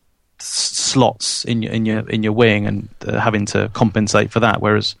slots in your wing and having to compensate for that.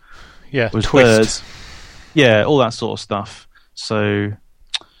 Whereas birds, all that sort of stuff. So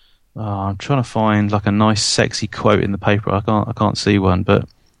I'm trying to find like a nice sexy quote in the paper. I can't see one, but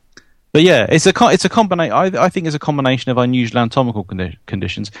yeah, it's a combination. I think it's a combination of unusual anatomical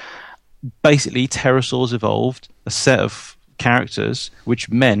conditions. Basically, pterosaurs evolved a set of characters which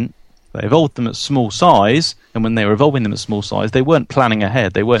meant they evolved them at small size, and when they were evolving them at small size, they weren't planning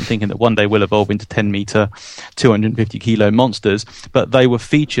ahead. They weren't thinking that one day we'll evolve into 10-meter, 250-kilo monsters, but they were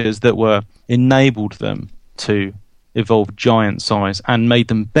features that were enabled them to evolve giant size and made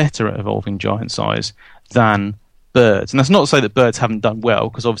them better at evolving giant size than birds. And that's not to say that birds haven't done well,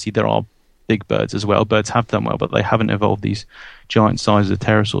 because obviously there are big birds as well. Birds have done well, but they haven't evolved these giant sizes of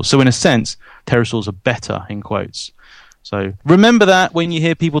pterosaurs. So in a sense, pterosaurs are better, in quotes. So remember that when you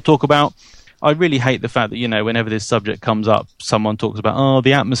hear people talk about, I really hate the fact that, whenever this subject comes up, someone talks about,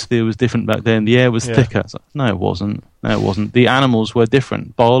 the atmosphere was different back then, the air was thicker. It's like, no, it wasn't. The animals were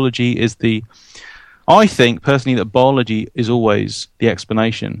different. Biology is I think, personally, that biology is always the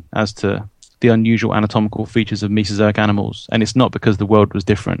explanation as to the unusual anatomical features of Mesozoic animals. And it's not because the world was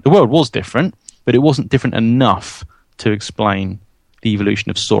different. The world was different, but it wasn't different enough to explain the evolution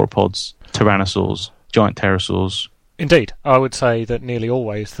of sauropods, tyrannosaurs, giant pterosaurs. Indeed. I would say that nearly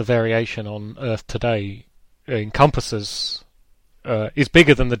always the variation on Earth today encompasses is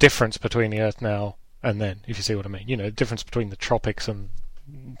bigger than the difference between the Earth now and then, if you see what I mean. The difference between the tropics and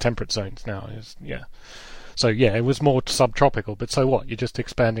temperate zones now is, So it was more subtropical, but so what? You're just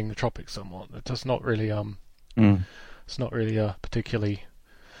expanding the tropics somewhat. It's not really it's not really particularly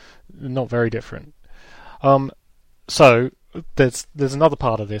not very different. So there's another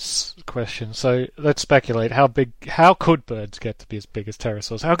part of this question. So let's speculate how could birds get to be as big as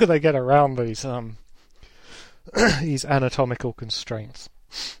pterosaurs? How could they get around these these anatomical constraints?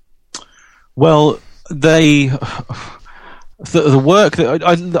 Well, the work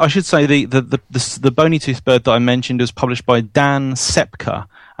that I should say the bony tooth bird that I mentioned was published by Dan Sepka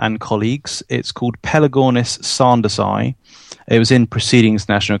and colleagues. It's called Pelagornis sandersi. It was in Proceedings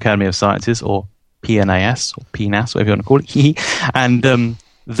National Academy of Sciences, or PNAS or PNAS, whatever you want to call it. And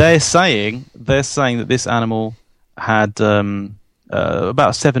they're saying that this animal had about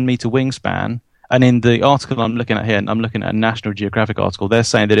a 7-meter wingspan. And in the article I'm looking at here, and I'm looking at a National Geographic article, they're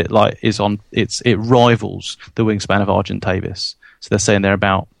saying that it rivals the wingspan of Argentavis. So they're saying they're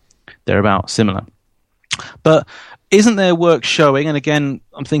about similar. But isn't there work showing? And again,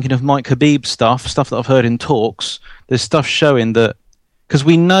 I'm thinking of Mike Habib's stuff that I've heard in talks. There's stuff showing that, because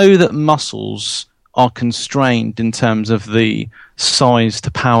we know that muscles are constrained in terms of the size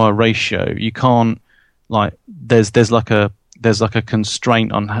to power ratio. You can't there's like a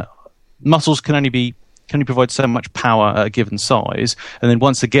constraint on muscles can only provide so much power at a given size, and then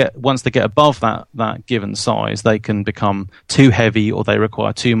once they get above that given size, they can become too heavy, or they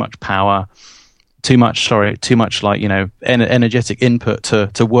require too much power, too much energetic input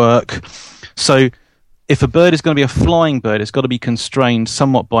to work. So if a bird is going to be a flying bird, it's got to be constrained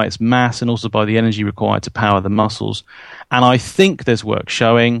somewhat by its mass and also by the energy required to power the muscles. And I think there's work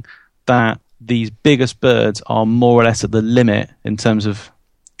showing that these biggest birds are more or less at the limit in terms of.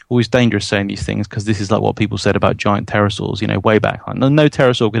 Always dangerous saying these things, because this is like what people said about giant pterosaurs, way back. No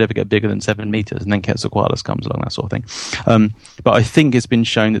pterosaur could ever get bigger than 7 meters, and then Quetzalcoatlus comes along, that sort of thing. But I think it's been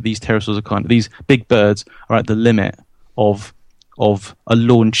shown that these pterosaurs are these big birds are at the limit of a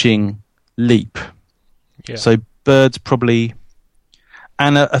launching leap. Yeah. So birds probably,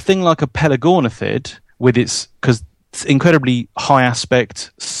 and a thing like a pelagornithid with because it's incredibly high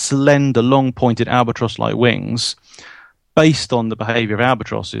aspect, slender, long pointed albatross-like wings. Based on the behaviour of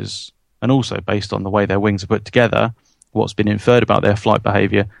albatrosses, and also based on the way their wings are put together, what's been inferred about their flight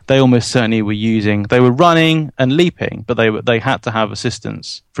behaviour, they almost certainly were running and leaping, but they had to have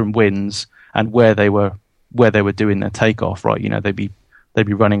assistance from winds and where they were doing their takeoff. Right, they'd be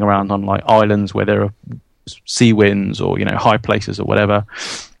running around on like islands where there are sea winds, or high places or whatever.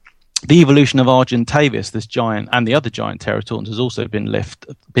 The evolution of Argentavis, this giant, and the other giant Teratorns has also been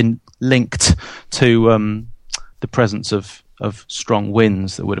linked to the presence of strong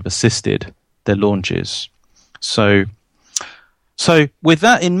winds that would have assisted their launches. So with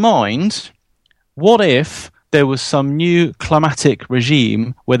that in mind, what if there was some new climatic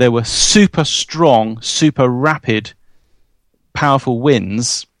regime where there were super strong, super rapid, powerful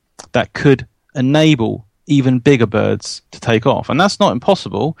winds that could enable even bigger birds to take off. And that's not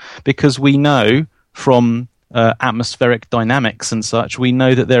impossible, because we know from atmospheric dynamics and such, we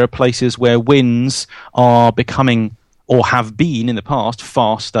know that there are places where winds are becoming, or have been in the past,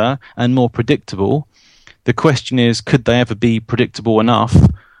 faster and more predictable. The question is, could they ever be predictable enough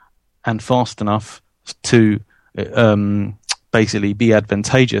and fast enough to basically be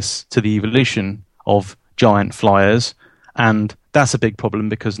advantageous to the evolution of giant flyers? And that's a big problem,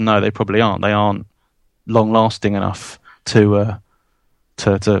 because no, they probably aren't. They aren't long-lasting enough to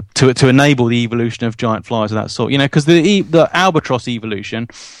enable the evolution of giant flyers of that sort. Because the albatross evolution,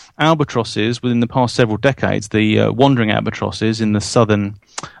 albatrosses within the past several decades, the wandering albatrosses in the southern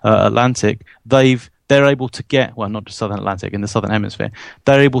Atlantic, they're able to get, well, not just southern Atlantic, in the southern hemisphere,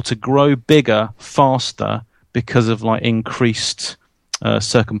 they're able to grow bigger faster because of increased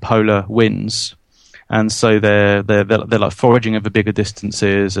circumpolar winds. And so they're like foraging over bigger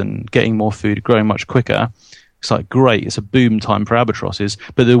distances and getting more food, growing much quicker. It's like great, it's a boom time for albatrosses.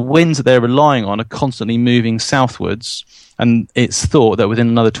 But the winds that they're relying on are constantly moving southwards, and it's thought that within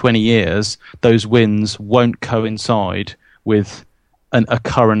another 20 years, those winds won't coincide with a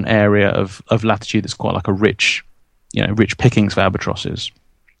current area of latitude that's quite like a rich pickings for albatrosses.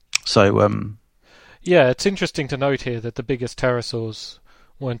 So, yeah, it's interesting to note here that the biggest pterosaurs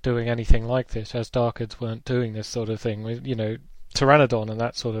weren't doing anything like this, as darkids weren't doing this sort of thing. Pteranodon and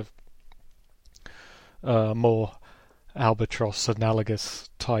that sort of more albatross analogous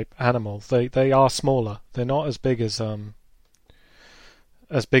type animals, they are smaller. They're not as big as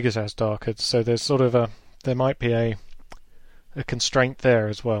darkids. So there's sort of there might be a constraint there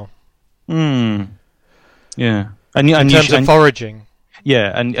as well. Yeah, in terms of foraging.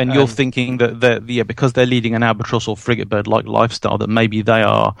 Yeah, and you're thinking that because they're leading an albatross or frigate bird like lifestyle, that maybe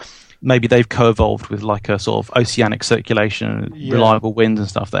they've co-evolved with like a sort of oceanic circulation, reliable winds and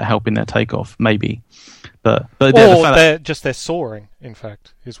stuff that are helping their takeoff. Maybe, but they're soaring. In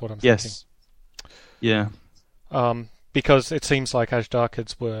fact, is what I'm thinking. Yes. Yeah. Because it seems like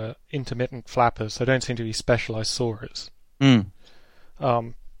Ashdarkids were intermittent flappers. They don't seem to be specialized soarers. Yeah,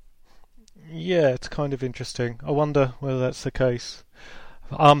 it's kind of interesting. I wonder whether that's the case.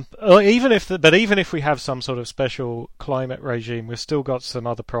 Even if we have some sort of special climate regime, we've still got some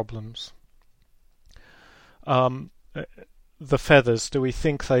other problems. The feathers, do we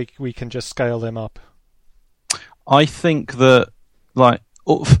think we can just scale them up? I think that,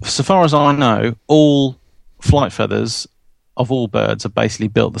 so far as I know, all flight feathers of all birds are basically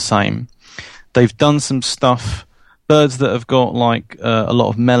built the same. They've done some stuff. Birds that have got a lot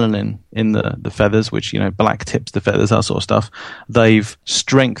of melanin in the feathers, which black tips the feathers, that sort of stuff. They've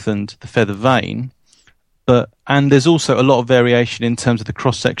strengthened the feather vein, and there's also a lot of variation in terms of the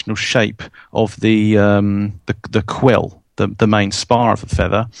cross-sectional shape of the quill, the main spar of the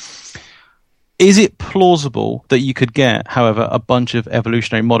feather. Is it plausible that you could get, however, a bunch of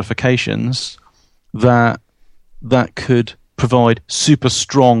evolutionary modifications that could provide super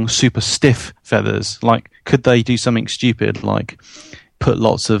strong, super stiff feathers? Could they do something stupid, like put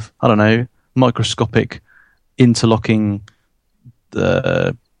lots of, microscopic interlocking,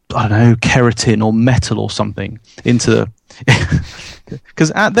 keratin or metal or something into,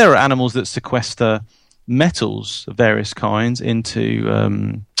 because there are animals that sequester metals of various kinds into,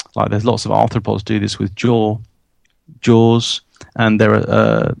 there's lots of arthropods do this with jaws, and there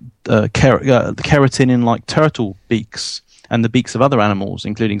are keratin in turtle beaks and the beaks of other animals,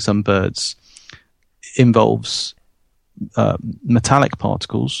 including some birds, involves metallic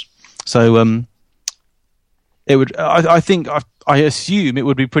particles. So it would. I assume it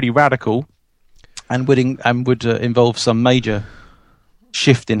would be pretty radical, and would involve some major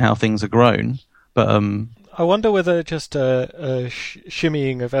shift in how things are grown. But I wonder whether just a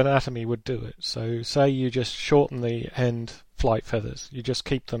shimmying of anatomy would do it. So say you just shorten the end flight feathers, you just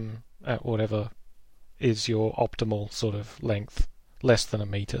keep them at whatever is your optimal sort of length, less than a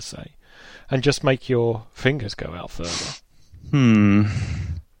meter, say, and just make your fingers go out further.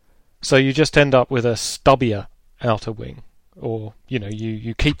 So you just end up with a stubbier outer wing, or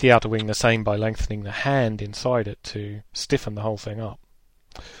you keep the outer wing the same by lengthening the hand inside it to stiffen the whole thing up.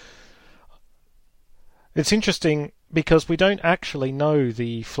 It's interesting because we don't actually know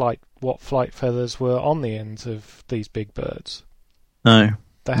what flight feathers were on the ends of these big birds. No.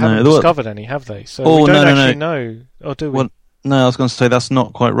 They haven't discovered any, have they? So we don't actually know, or do we? Well, no, I was going to say that's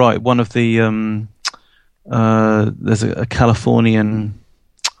not quite right. One of the there's a Californian,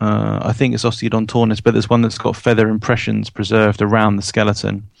 I think it's Osteodon taurus, but there's one that's got feather impressions preserved around the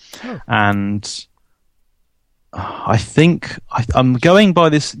skeleton, and I think I'm going by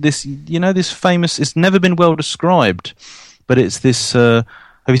this this famous. It's never been well described, but it's this.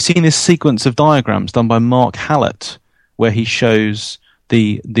 Have Have you seen this sequence of diagrams done by Mark Hallett, where he shows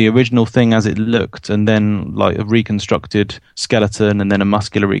the original thing as it looked, and then like a reconstructed skeleton, and then a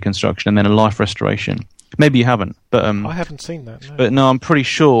muscular reconstruction, and then a life restoration? Maybe you haven't, but I haven't seen that. No. But no, I'm pretty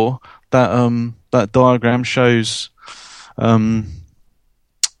sure that that diagram shows the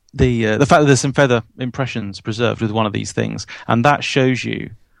fact that there's some feather impressions preserved with one of these things, and that shows you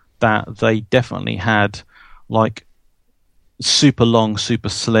that they definitely had like super long, super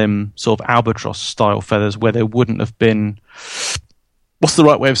slim, sort of albatross style feathers, where there wouldn't have been, what's the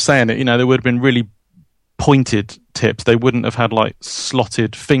right way of saying it? You know, there would have been really pointed tips. They wouldn't have had like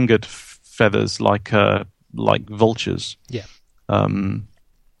slotted, fingered feathers like vultures. Yeah.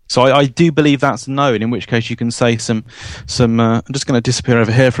 So I do believe that's known. In which case you can say some. I'm just going to disappear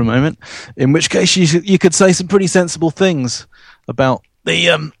over here for a moment. In which case you could say some pretty sensible things about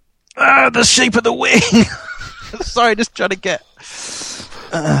the shape of the wing. Sorry, just trying to get this.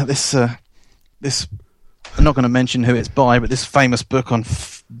 I'm not going to mention who it's by, but this famous book on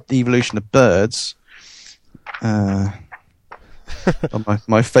the evolution of birds. My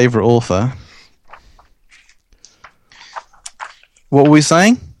favourite author. What were we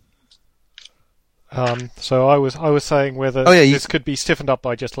saying? So I was saying whether this this could be stiffened up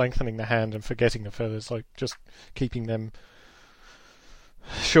by just lengthening the hand and forgetting the feathers, like just keeping them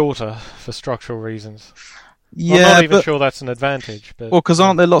shorter for structural reasons. Yeah, I'm not even sure that's an advantage. But, well, because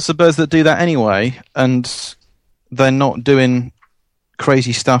aren't there lots of birds that do that anyway, and they're not doing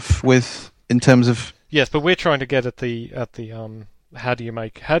crazy stuff in terms of. Yes, but we're trying to get at the how do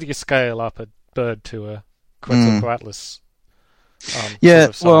you scale up a bird to a Quetzalcoatlus?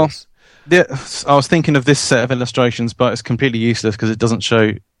 Yeah, sort of size? I was thinking of this set of illustrations, but it's completely useless because it doesn't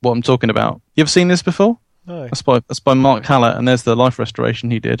show what I'm talking about. You ever seen this before? No. That's by Mark Hallett, and there's the life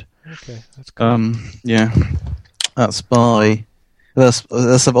restoration he did. Okay, that's cool. Yeah, that's of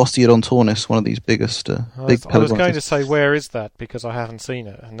Osteodontornis, one of these biggest big. I was going to say, where is that? Because I haven't seen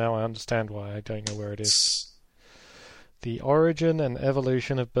it, and now I understand why I don't know where it is. The Origin and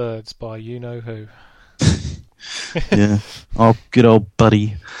Evolution of Birds by you know who. Yeah, oh, good old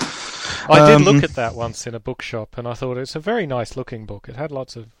buddy. I did look at that once in a bookshop, and I thought it's a very nice looking book. It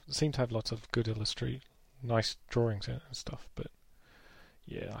seemed to have lots of good nice drawings in it and stuff. But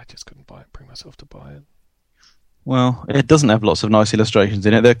yeah, I just couldn't bring myself to buy it. Well, it doesn't have lots of nice illustrations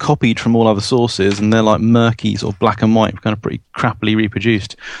in it. They're copied from all other sources, and they're like murky, sort of black and white, kind of pretty crappily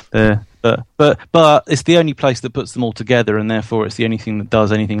reproduced. But it's the only place that puts them all together, and therefore it's the only thing that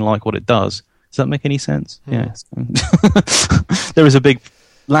does anything like what it does. Does that make any sense? Yes. There is a big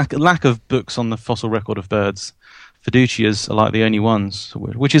lack of books on the fossil record of birds. Fiducias are like the only ones,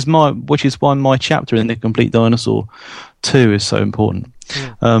 which is why my chapter in The Complete Dinosaur 2 is so important.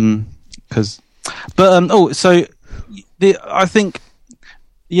 I think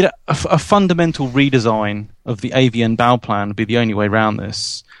a fundamental redesign of the AVN bow plan would be the only way around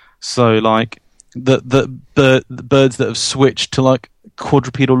this. So like the birds that have switched to like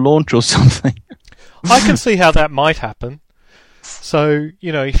quadrupedal launch or something. I can see how that might happen. So,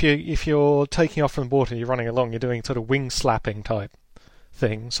 if you're taking off from the water and you're running along, you're doing sort of wing slapping type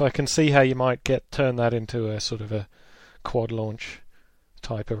thing. So I can see how you might turn that into a sort of a quad launch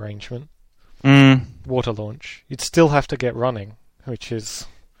type arrangement. Water launch. You'd still have to get running, which is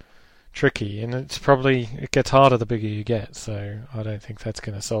tricky, and it gets harder the bigger you get, so I don't think that's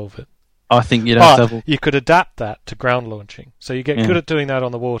going to solve it. I think you'd have to. You could adapt that to ground launching. So you get good at doing that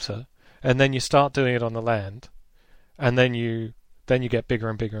on the water, and then you start doing it on the land, and then you get bigger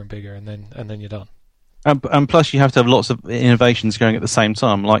and bigger and bigger, and then you're done. And plus, you have to have lots of innovations going at the same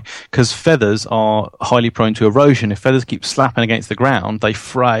time, because feathers are highly prone to erosion. If feathers keep slapping against the ground, they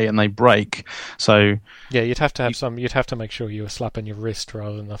fray and they break. So yeah, you'd have to have you'd have to make sure you were slapping your wrist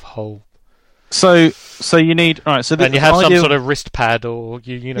rather than the whole. So you need and you have some sort of wrist pad, or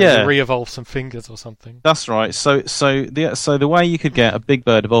you re-evolve some fingers or something. That's right. So the way you could get a big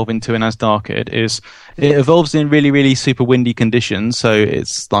bird evolve into an Asdarchid is it evolves in really, really super windy conditions, so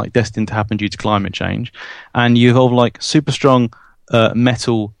it's like destined to happen due to climate change, and you evolve like super strong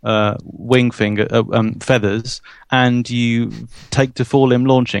metal wing feathers, and you take to four-limb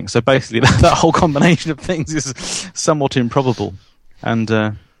launching. So basically, that whole combination of things is somewhat improbable,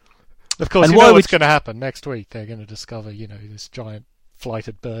 and. Of course, what's going to happen next week. They're going to discover, this giant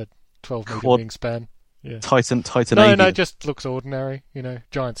flighted bird, 12-meter wingspan. Yeah. Titan. No, just looks ordinary.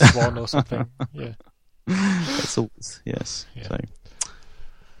 Giant swan or something. Yeah. That's all. Yes. Yeah.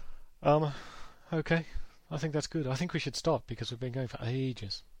 So. Okay. I think that's good. I think we should stop because we've been going for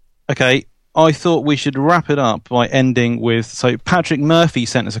ages. Okay. I thought we should wrap it up by ending with... So Patrick Murphy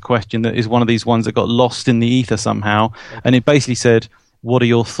sent us a question that is one of these ones that got lost in the ether somehow, and it basically said... what are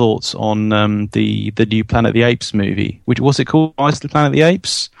your thoughts on the new Planet of the Apes movie? Which what's it called? Rise of the Planet of the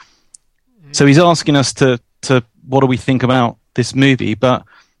Apes. So he's asking us to what do we think about this movie? But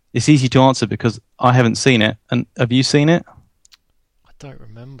it's easy to answer because I haven't seen it. And have you seen it? I don't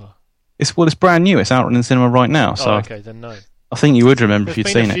remember. It's brand new. It's out in the cinema right now. So okay, then no. I think you would remember if you'd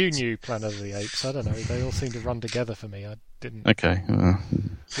seen it. There's been a few new Planet of the Apes. I don't know. They all seem to run together for me. I didn't. Okay.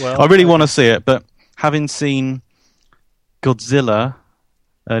 Well, I really want to see it, but having seen Godzilla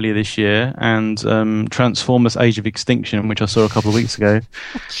earlier this year and Transformers: Age of Extinction, which I saw a couple of weeks ago,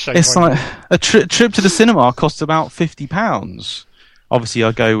 it's like a trip to the cinema costs about £50. Obviously,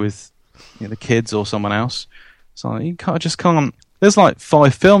 I go with the kids or someone else. So I just can't. There's like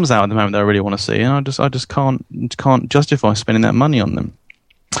 5 films out at the moment that I really want to see, and I just can't justify spending that money on them.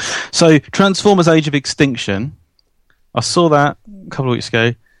 So Transformers: Age of Extinction, I saw that a couple of weeks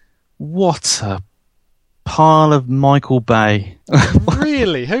ago. What a pile of Michael Bay!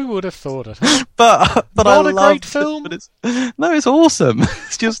 Really, who would have thought it? but not I a great film. But it's awesome.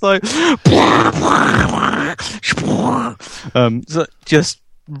 It's just like so just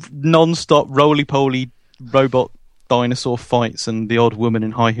non-stop roly-poly robot dinosaur fights and the odd woman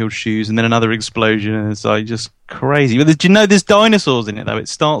in high-heeled shoes and then another explosion, and it's like just crazy. But do you know there's dinosaurs in it though? It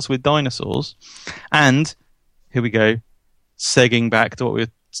starts with dinosaurs, and here we go, segging back to what we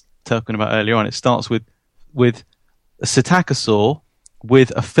were talking about earlier on. It starts with a psittacosaur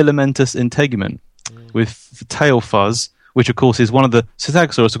with a filamentous integument with tail fuzz, which of course is one of the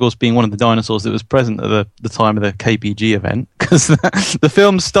Psittacosaurus, of course, being one of the dinosaurs that was present at the time of the KPG event, because the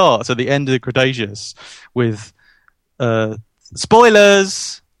film starts at the end of the Cretaceous with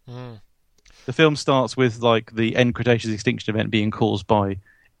spoilers. The film starts with like the end Cretaceous extinction event being caused by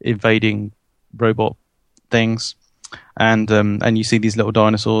invading robot things, and you see these little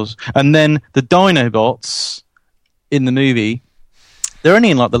dinosaurs, and then the Dinobots in the movie, they're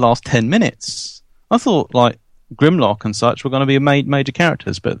only in like the last 10 minutes. I thought like Grimlock and such were going to be major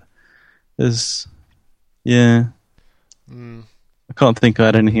characters, but there's I can't think I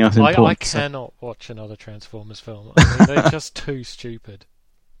had anything else important. I cannot watch another Transformers film. I mean, they're just too stupid.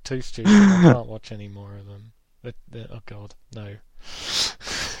 Too stupid. I can't watch any more of them. Oh God, no.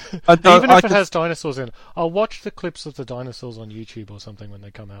 Even if it has dinosaurs in it, I'll watch the clips of the dinosaurs on YouTube or something when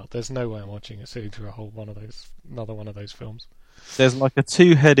they come out. There's no way I'm watching it through another one of those films. There's like a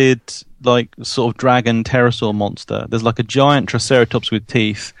 2-headed, like sort of dragon pterosaur monster. There's like a giant triceratops with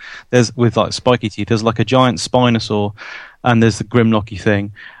teeth. There's with like spiky teeth. There's like a giant spinosaur, and there's the Grimlocky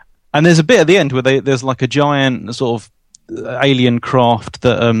thing. And there's a bit at the end where there's like a giant sort of alien craft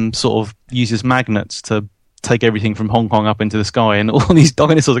that sort of uses magnets to take everything from Hong Kong up into the sky, and all these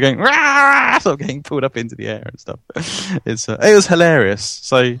dinosaurs are going rah, sort of getting pulled up into the air and stuff. It was hilarious.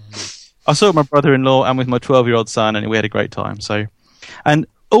 So I saw it with my brother-in-law and with my 12-year-old son, and we had a great time. So, and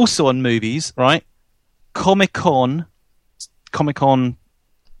also on movies, right? Comic-Con,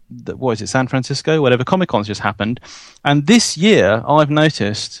 what is it, San Francisco? Whatever, Comic-Con's just happened. And this year, I've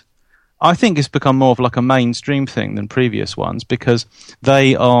noticed, I think it's become more of like a mainstream thing than previous ones, because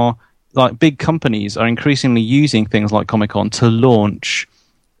they are, like, big companies are increasingly using things like Comic-Con to launch,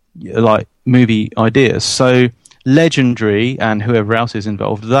 like, movie ideas. So Legendary and whoever else is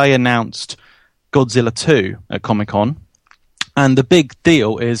involved, they announced Godzilla 2 at Comic-Con. And the big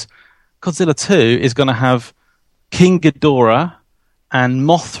deal is Godzilla 2 is going to have King Ghidorah and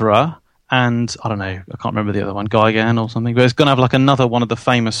Mothra and, I don't know, I can't remember the other one, Gigan or something, but it's going to have like another one of the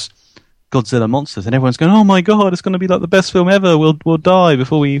famous Godzilla monsters, and everyone's going, oh my God, it's going to be like the best film ever, we'll die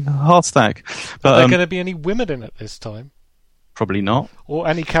before we heart stack. But are there going to be any women in it this time? Probably not. Or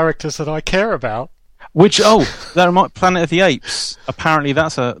any characters that I care about? That reminds, Planet of the Apes. Apparently,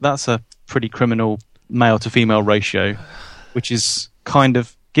 that's a pretty criminal male to female ratio, which is kind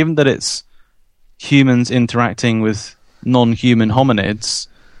of, given that it's humans interacting with non-human hominids,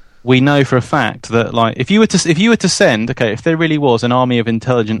 we know for a fact that, like, if you were to send, okay, if there really was an army of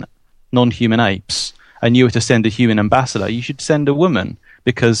intelligent non-human apes, and you were to send a human ambassador, you should send a woman,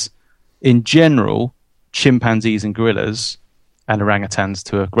 because in general, chimpanzees and gorillas and orangutans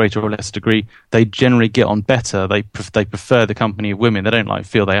to a greater or less degree, they generally get on better. They prefer the company of women. They don't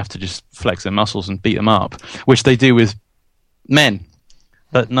feel they have to just flex their muscles and beat them up, which they do with men.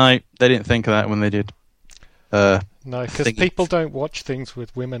 But no, they didn't think of that when they did. No, because people don't watch things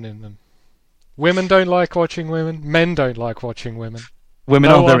with women in them. Women don't like watching women. Men don't like watching women.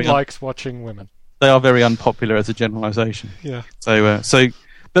 Women no one likes watching women. They are very unpopular as a generalisation. Yeah. So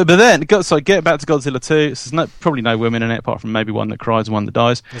But then, get back to Godzilla 2. There's probably no women in it, apart from maybe one that cries and one that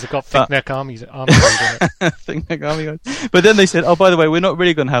dies. Has it got thick neck armies in it? Thick neck army guys. But then they said, oh, by the way, we're not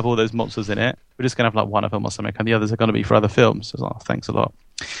really going to have all those monsters in it. We're just going to have like one of them or something, and the others are going to be for other films. So I was like, oh, thanks a lot.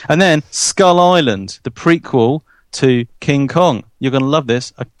 And then Skull Island, the prequel to King Kong. You're going to love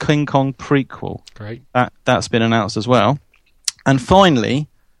this, a King Kong prequel. Great. That's been announced as well. And finally,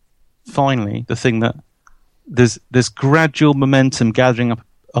 the thing that there's gradual momentum gathering up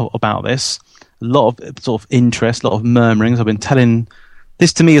about this. A lot of sort of interest, a lot of murmurings. I've been telling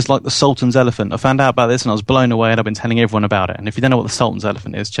this, to me, is like the Sultan's elephant. I found out about this and I was blown away, and I've been telling everyone about it. And if you don't know what the Sultan's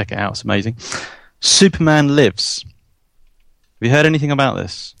elephant is, check it out. It's amazing. Superman Lives. Have you heard anything about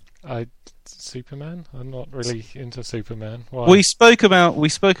this? Superman? I'm not really into Superman. Why? We spoke about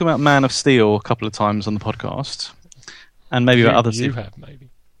Man of Steel a couple of times on the podcast, and maybe about other. You have maybe.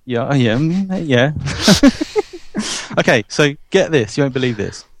 Yeah. Okay, so get this. You won't believe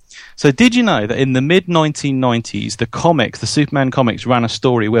this. So did you know that in the mid-1990s, the Superman comics ran a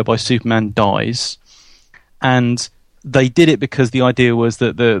story whereby Superman dies, and they did it because the idea was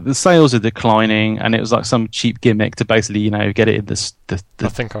that the sales are declining, and it was like some cheap gimmick to basically, get it in the I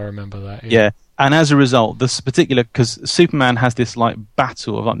think I remember that. Yeah. And as a result, this particular, because Superman has this like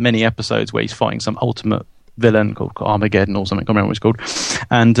battle of like many episodes where he's fighting some ultimate villain called Armageddon or something, I can't remember what it's called.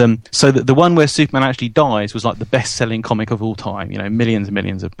 And so the one where Superman actually dies was like the best-selling comic of all time. Millions and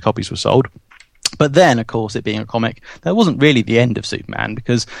millions of copies were sold. But then, of course, it being a comic, that wasn't really the end of Superman,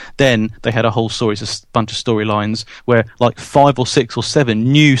 because then they had a whole story, a bunch of storylines where like 5 or 6 or 7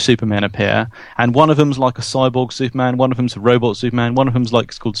 new Supermen appear, and one of them's like a cyborg Superman, one of them's a robot Superman, one of them's like,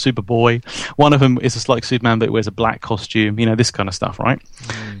 it's called Superboy, one of them is just like Superman but wears a black costume, this kind of stuff, right?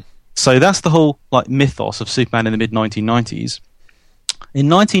 So that's the whole like mythos of Superman in the mid-1990s. In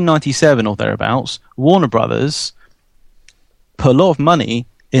 1997 or thereabouts, Warner Brothers put a lot of money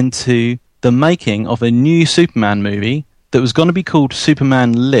into the making of a new Superman movie that was going to be called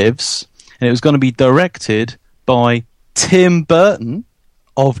Superman Lives, and it was going to be directed by Tim Burton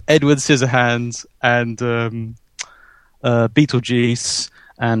of Edward Scissorhands and Beetlejuice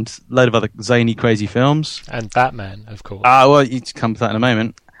and a load of other zany, crazy films. And Batman, of course. Well, you can come to that in a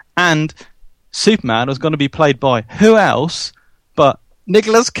moment. And Superman was going to be played by who else but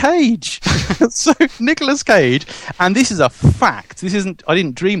Nicolas Cage. So Nicolas Cage, and this is a fact. I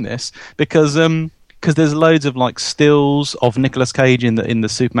didn't dream this, because there's loads of like stills of Nicolas Cage in the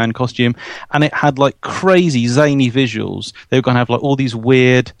Superman costume, and it had like crazy zany visuals. They were going to have like all these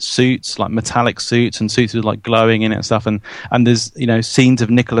weird suits, like metallic suits, and suits with like glowing in it and stuff. And there's scenes of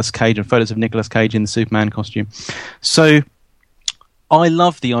Nicolas Cage and photos of Nicolas Cage in the Superman costume. So I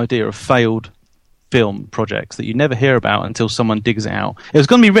love the idea of failed film projects that you never hear about until someone digs it out. It was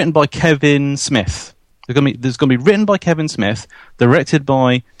going to be written by Kevin Smith. There's going to be written by Kevin Smith, directed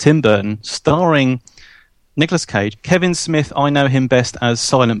by Tim Burton, starring Nicolas Cage. Kevin Smith, I know him best as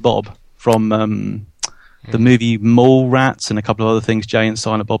Silent Bob from the movie Mallrats and a couple of other things, Jay and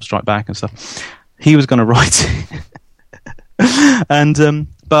Silent Bob Strike Back and stuff. He was going to write it. And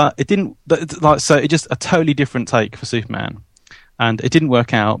but it didn't, so it just a totally different take for Superman. And it didn't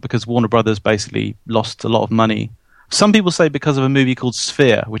work out because Warner Brothers basically lost a lot of money. Some people say because of a movie called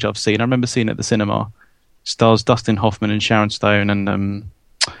Sphere, which I've seen. I remember seeing it at the cinema. Stars Dustin Hoffman and Sharon Stone and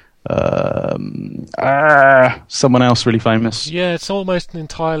someone else really famous. Yeah, it's almost an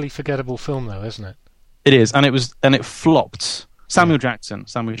entirely forgettable film, though, isn't it? It is, and it flopped. Samuel Jackson.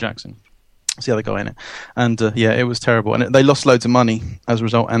 That's the other guy in it. And it was terrible. And they lost loads of money as a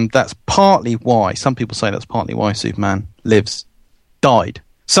result. And that's partly why, some people say that's partly why Superman Lives died.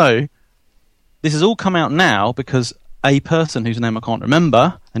 So this has all come out now because a person whose name I can't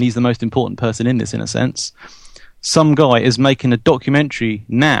remember, and he's the most important person in this in a sense, some guy is making a documentary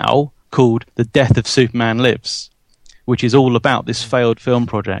now called The Death of Superman Lives, which is all about this failed film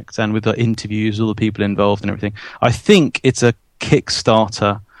project, and with the interviews, all the people involved and everything. I think it's a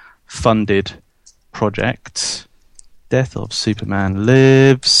Kickstarter funded project. Death of Superman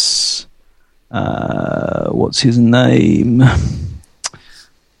Lives. What's his name?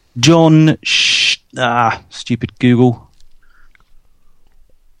 Stupid Google.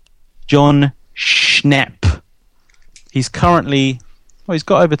 John Schnepp. He's currently, he's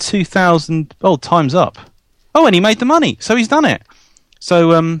got over 2,000. Oh, time's up. Oh, and he made the money, so he's done it.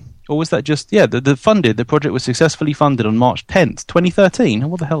 So, or was that just, the project was successfully funded on March 10th, 2013.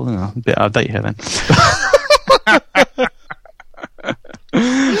 What the hell? Oh, a bit out of date here then.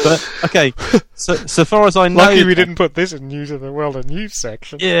 But, okay, so far as I know, Lucky we didn't put this in News of the World and News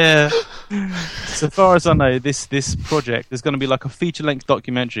section. Yeah. So far as I know, this project is going to be like a feature-length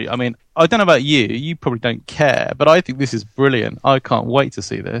documentary. I mean, I don't know about you. You probably don't care, but I think this is brilliant. I can't wait to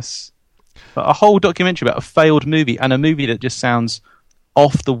see this. But a whole documentary about a failed movie and a movie that just sounds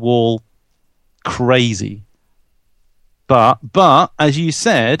off the wall, crazy. But as you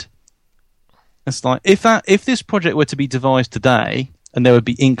said, it's like if this project were to be devised today, and there would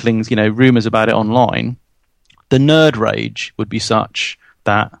be inklings, rumours about it online, the nerd rage would be such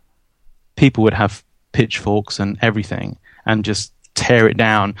that people would have pitchforks and everything and just tear it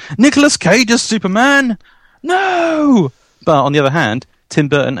down. Nicolas Cage as Superman? No! But on the other hand, Tim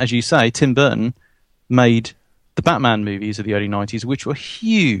Burton, as you say, made the Batman movies of the early 90s, which were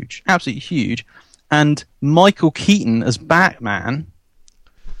huge, absolutely huge. And Michael Keaton as Batman...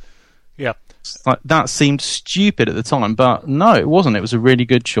 Yeah. Like, that seemed stupid at the time, but no, it wasn't. It was a really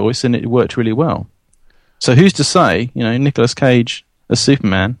good choice, and it worked really well. So who's to say, Nicolas Cage as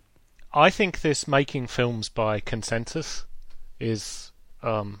Superman? I think this making films by consensus is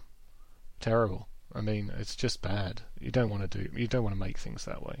terrible. I mean, it's just bad. You don't want to make things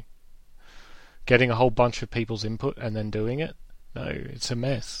that way. Getting a whole bunch of people's input and then doing it, no, it's a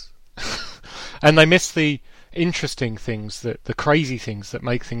mess. And they miss the interesting things, the crazy things that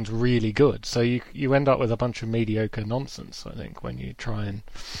make things really good. So you end up with a bunch of mediocre nonsense, I think, when you try and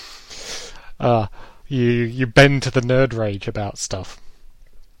you bend to the nerd rage about stuff.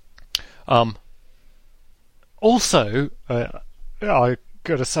 Also, I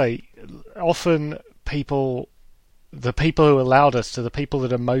gotta say, often the people who allowed us to the people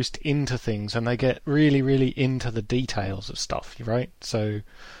that are most into things, and they get really, really into the details of stuff, right? So,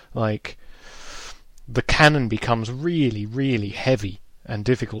 like, the canon becomes really, really heavy and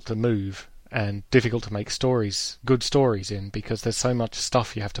difficult to move and difficult to make good stories in, because there's so much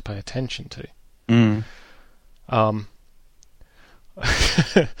stuff you have to pay attention to.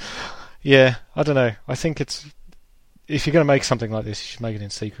 Yeah, I don't know. I think if you're going to make something like this, you should make it in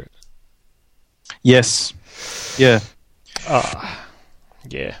secret. Yes. Yeah.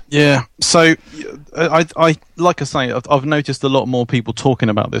 Yeah. Yeah. So, I like I say, I've noticed a lot more people talking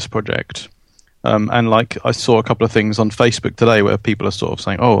about this project. And like I saw a couple of things on Facebook today where people are sort of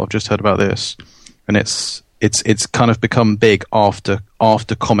saying, "Oh, I've just heard about this," and it's kind of become big after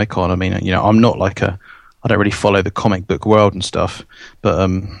Comic-Con. I mean, I'm not I don't really follow the comic book world and stuff, but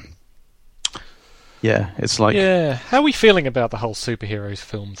yeah, it's like, yeah. How are we feeling about the whole superheroes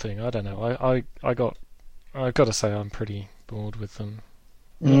film thing? I don't know. I've got to say I'm pretty bored with them.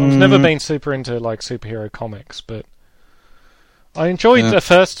 I've never been super into like superhero comics, but I enjoyed the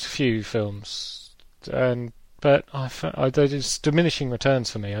first few films, but they're just diminishing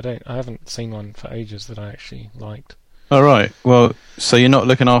returns for me. I haven't seen one for ages that I actually liked. All right. Well, so you're not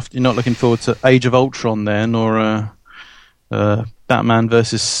looking forward to Age of Ultron then, or Batman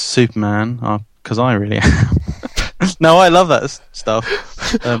versus Superman? Because I really am. No, I love that stuff.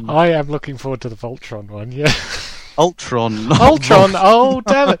 I am looking forward to the Voltron one. Yeah. Ultron. Voltron. Oh,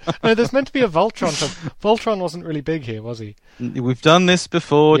 damn it! No, there's meant to be a Voltron film. Voltron wasn't really big here, was he? We've done this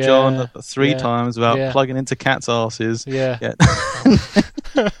before, John, 3 times about plugging into cats' arses. Yeah.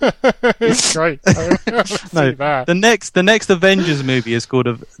 It's great. No, the next Avengers movie is called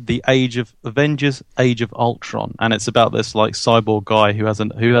Avengers: Age of Ultron, and it's about this like cyborg guy who has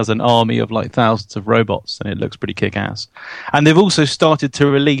an army of like thousands of robots, and it looks pretty kick-ass. And they've also started to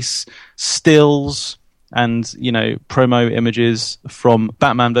release stills and promo images from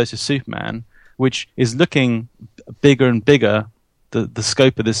Batman vs Superman, which is looking bigger and bigger. The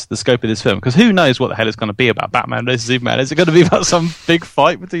scope of this film, because who knows what the hell it's going to be about Batman versus Superman? Is it going to be about some big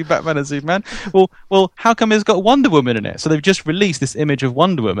fight between Batman and Superman? Well, how come it's got Wonder Woman in it? So they've just released this image of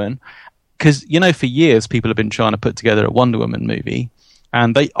Wonder Woman, because for years people have been trying to put together a Wonder Woman movie,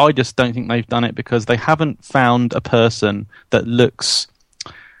 and I just don't think they've done it because they haven't found a person that looks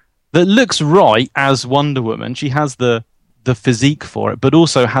right as Wonder Woman. She has the physique for it, but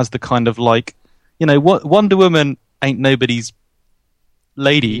also has the kind of like, what Wonder Woman ain't nobody's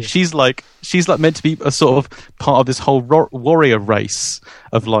lady. Yeah. She's like meant to be a sort of part of this whole warrior race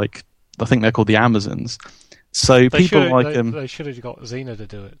of like, I think they're called the Amazons. So they should have got Xena to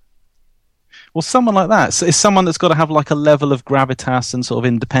do it. Well, someone like that. So it's someone that's got to have like a level of gravitas and sort of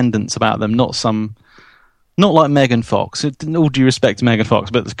independence about them, not like Megan Fox. All due respect to Megan Fox,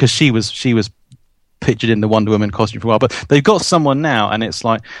 but because she was pictured in the Wonder Woman costume for a while. But they've got someone now, and it's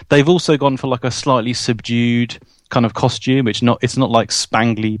like they've also gone for like a slightly subdued kind of costume, it's not like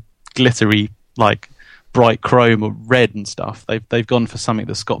spangly, glittery, like bright chrome or red and stuff. They've gone for something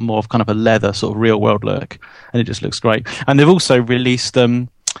that's got more of kind of a leather sort of real world look, and it just looks great. And they've also released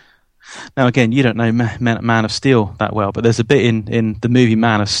Now, again, you don't know Man of Steel that well, but there's a bit in the movie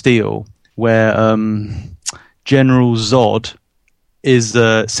Man of Steel where General Zod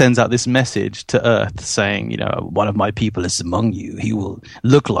sends out this message to Earth saying, one of my people is among you. He will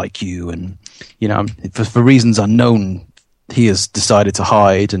look like you, and for reasons unknown, he has decided to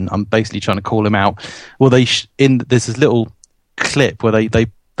hide, and I'm basically trying to call him out. Well, there's this little clip where they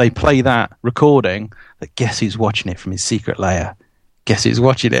play that recording. That guess who's watching it from his secret lair? Guess who's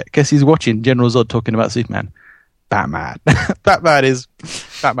watching it? Guess who's watching General Zod talking about Superman? Batman. Batman's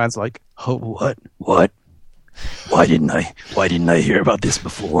like, oh, what? Why didn't I hear about this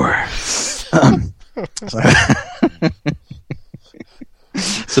before?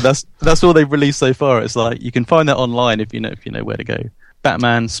 So that's all they've released so far. It's like you can find that online if you know where to go.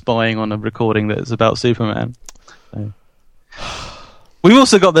 Batman spying on a recording that's about Superman. So. We've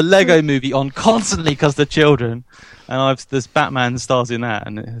also got the Lego movie on constantly because they're children, and there's Batman stars in that,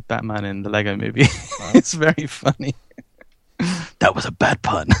 and Batman in the Lego movie. It's very funny. That was a bad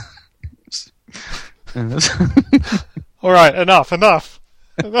pun. All right, enough.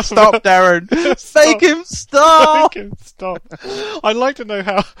 Stop, Darren. Make him stop. Make him stop. I'd like to know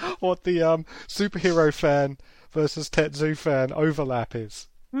what the superhero fan versus Tetsu fan overlap is.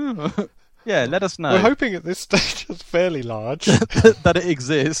 Yeah, let us know. We're hoping at this stage it's fairly large. that it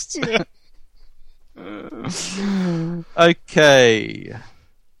exists. Yeah. Okay.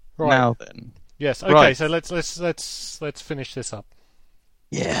 Right. Now then. Yes. Okay. Right. So let's finish this up.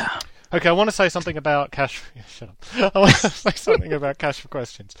 Yeah. Okay. I want to say something about cash. Shut up. I want to say something about cash for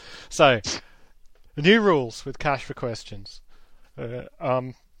questions. So, the new rules with cash for questions.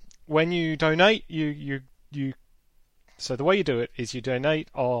 When you donate, you. So the way you do it is you donate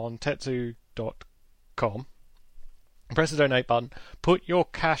on tetsu.com, press the donate button, put your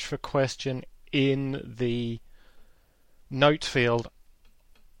cash for question in the note field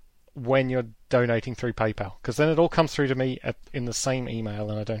when you're donating through PayPal, because then it all comes through to me in the same email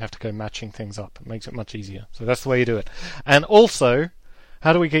and I don't have to go matching things up. It makes it much easier. So that's the way you do it. And also,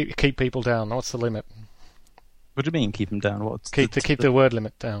 how do we keep people down? What's the limit? What do you mean keep them down? Keep the word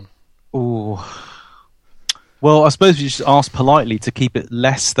limit down. Ooh. Well, I suppose you just ask politely to keep it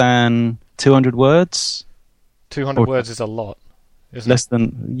less than 200 words. 200 words is a lot, isn't less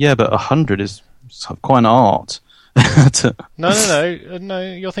it? Yeah, but 100 is quite an art.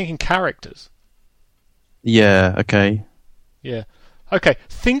 No, you're thinking characters. Yeah, okay. Yeah. Okay,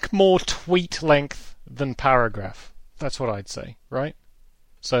 think more tweet length than paragraph. That's what I'd say, right?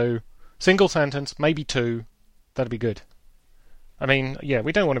 So, single sentence, maybe 2, that'd be good. I mean, yeah,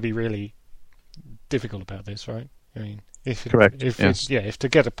 we don't want to be really difficult about this, right? I mean, correct. If to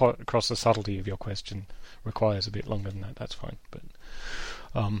get across the subtlety of your question requires a bit longer than that, that's fine. But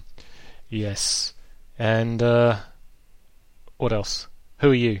yes, and what else?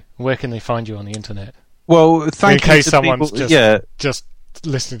 Who are you? Where can they find you on the internet? Well, thank you. In case someone's people, just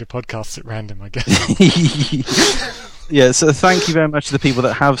listening to podcasts at random, I guess. Yeah. So thank you very much to the people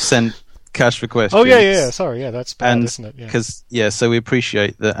that have sent cash for questions. Oh yeah. Sorry, that's bad, isn't it? Because so we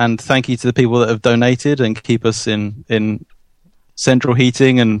appreciate that, and thank you to the people that have donated and keep us in central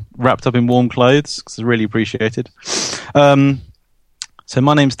heating and wrapped up in warm clothes. Because it's really appreciated. So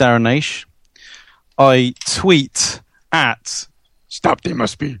my name's Darren Naish. I tweet at. Stop, they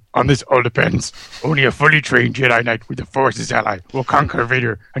must be. On this all depends. Only a fully trained Jedi Knight with the Force's ally will conquer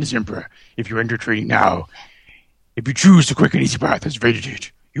Vader and his Emperor. If you enter training now, if you choose the quick and easy path as Vader did,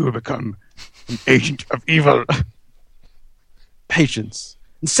 you will become an agent of evil. Patience.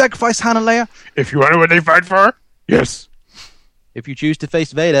 And sacrifice Han and Leia? If you want to know what they fight for, yes. If you choose to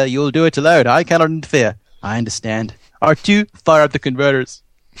face Vader, you'll do it alone. I cannot interfere. I understand. R2, fire up the converters.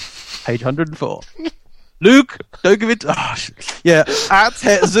 Page 104. Luke, don't give it... Oh, yeah, at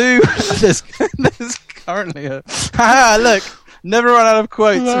Tetsu. There's currently a... Look, never run out of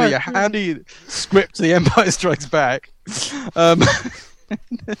quotes for your handy script to The Empire Strikes Back.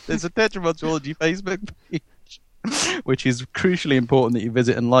 There's a Tetramontrology Facebook page, which is crucially important that you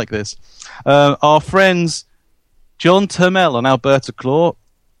visit and like this. Our friends John Turmel and Alberta Claw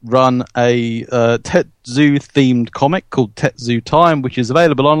run a Tetsu-themed comic called Tetsu Time, which is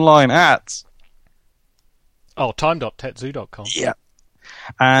available online at... time.tetsu.com. Yeah.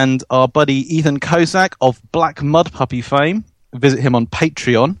 And our buddy Ethan Kosak of Black Mud Puppy fame. Visit him on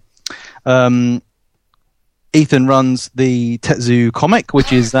Patreon. Ethan runs the Tetsu comic,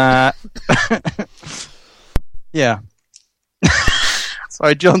 which is that... Yeah.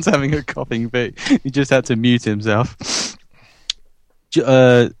 Sorry, John's having a coughing fit. He just had to mute himself.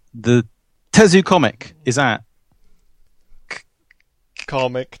 The Tetsu comic is at...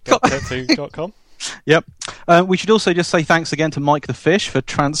 comic.tetsu.com. Yep. We should also just say thanks again to Mike the Fish for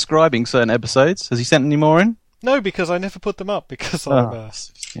transcribing certain episodes. Has he sent any more in? No, because I never put them up because I'm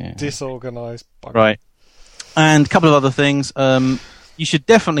disorganised. Right. And a couple of other things. You should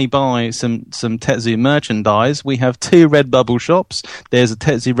definitely buy some Tetsu merchandise. We have 2 Redbubble shops. There's a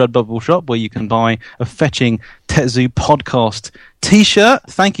Tetsu Redbubble shop where you can buy a fetching Tetsu podcast T-shirt.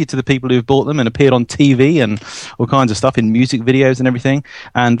 Thank you to the people who've bought them and appeared on TV and all kinds of stuff in music videos and everything.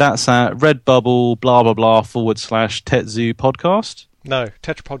 And that's at Redbubble blah blah blah / Tetsu podcast. No,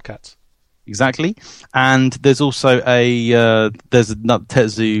 Tetra Podcasts. Exactly, and there's also there's another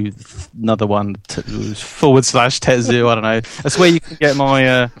Tetsu, another one / Tetsu. I don't know. That's where you can get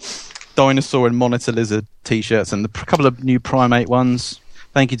my dinosaur and monitor lizard T-shirts and a couple of new primate ones.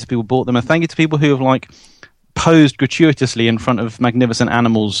 Thank you to people who bought them, and thank you to people who have posed gratuitously in front of magnificent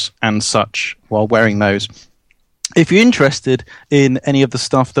animals and such while wearing those. If you're interested in any of the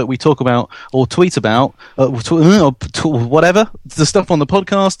stuff that we talk about or tweet about, or whatever, the stuff on the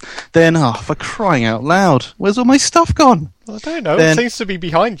podcast, then, for crying out loud, where's all my stuff gone? I don't know. It seems to be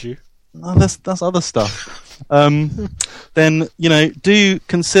behind you. No, that's other stuff. Then, do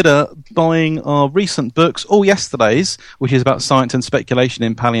consider buying our recent books, or yesterday's, which is about science and speculation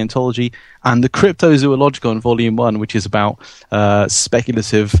in paleontology, and the Cryptozoological Volume 1, which is about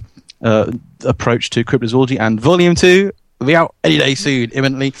speculative approach to cryptozoology, and Volume 2 will be out any day soon,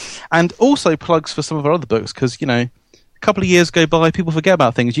 imminently. And also plugs for some of our other books, because, a couple of years go by, people forget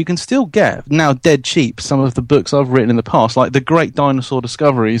about things. You can still get, now dead cheap, some of the books I've written in the past, like The Great Dinosaur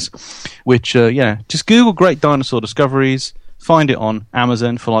Discoveries, which, just Google Great Dinosaur Discoveries, find it on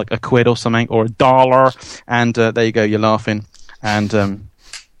Amazon for £1 or something, or $1, and there you go, you're laughing. And,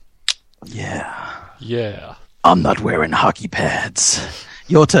 Yeah. I'm not wearing hockey pads.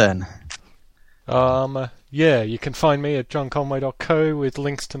 Your turn. You can find me at johnconway.co with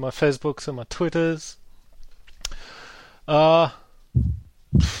links to my Facebooks and my Twitters. I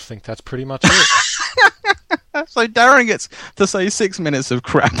think that's pretty much it. So Darren gets to say 6 minutes of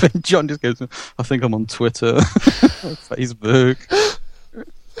crap, and John just goes, I think I'm on Twitter, Facebook.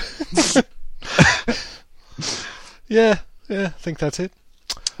 Yeah, I think that's it.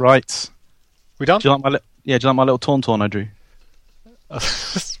 Right. We done? Do you like my little tauntaun I drew?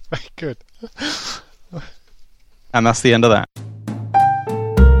 That's very good. And that's the end of that.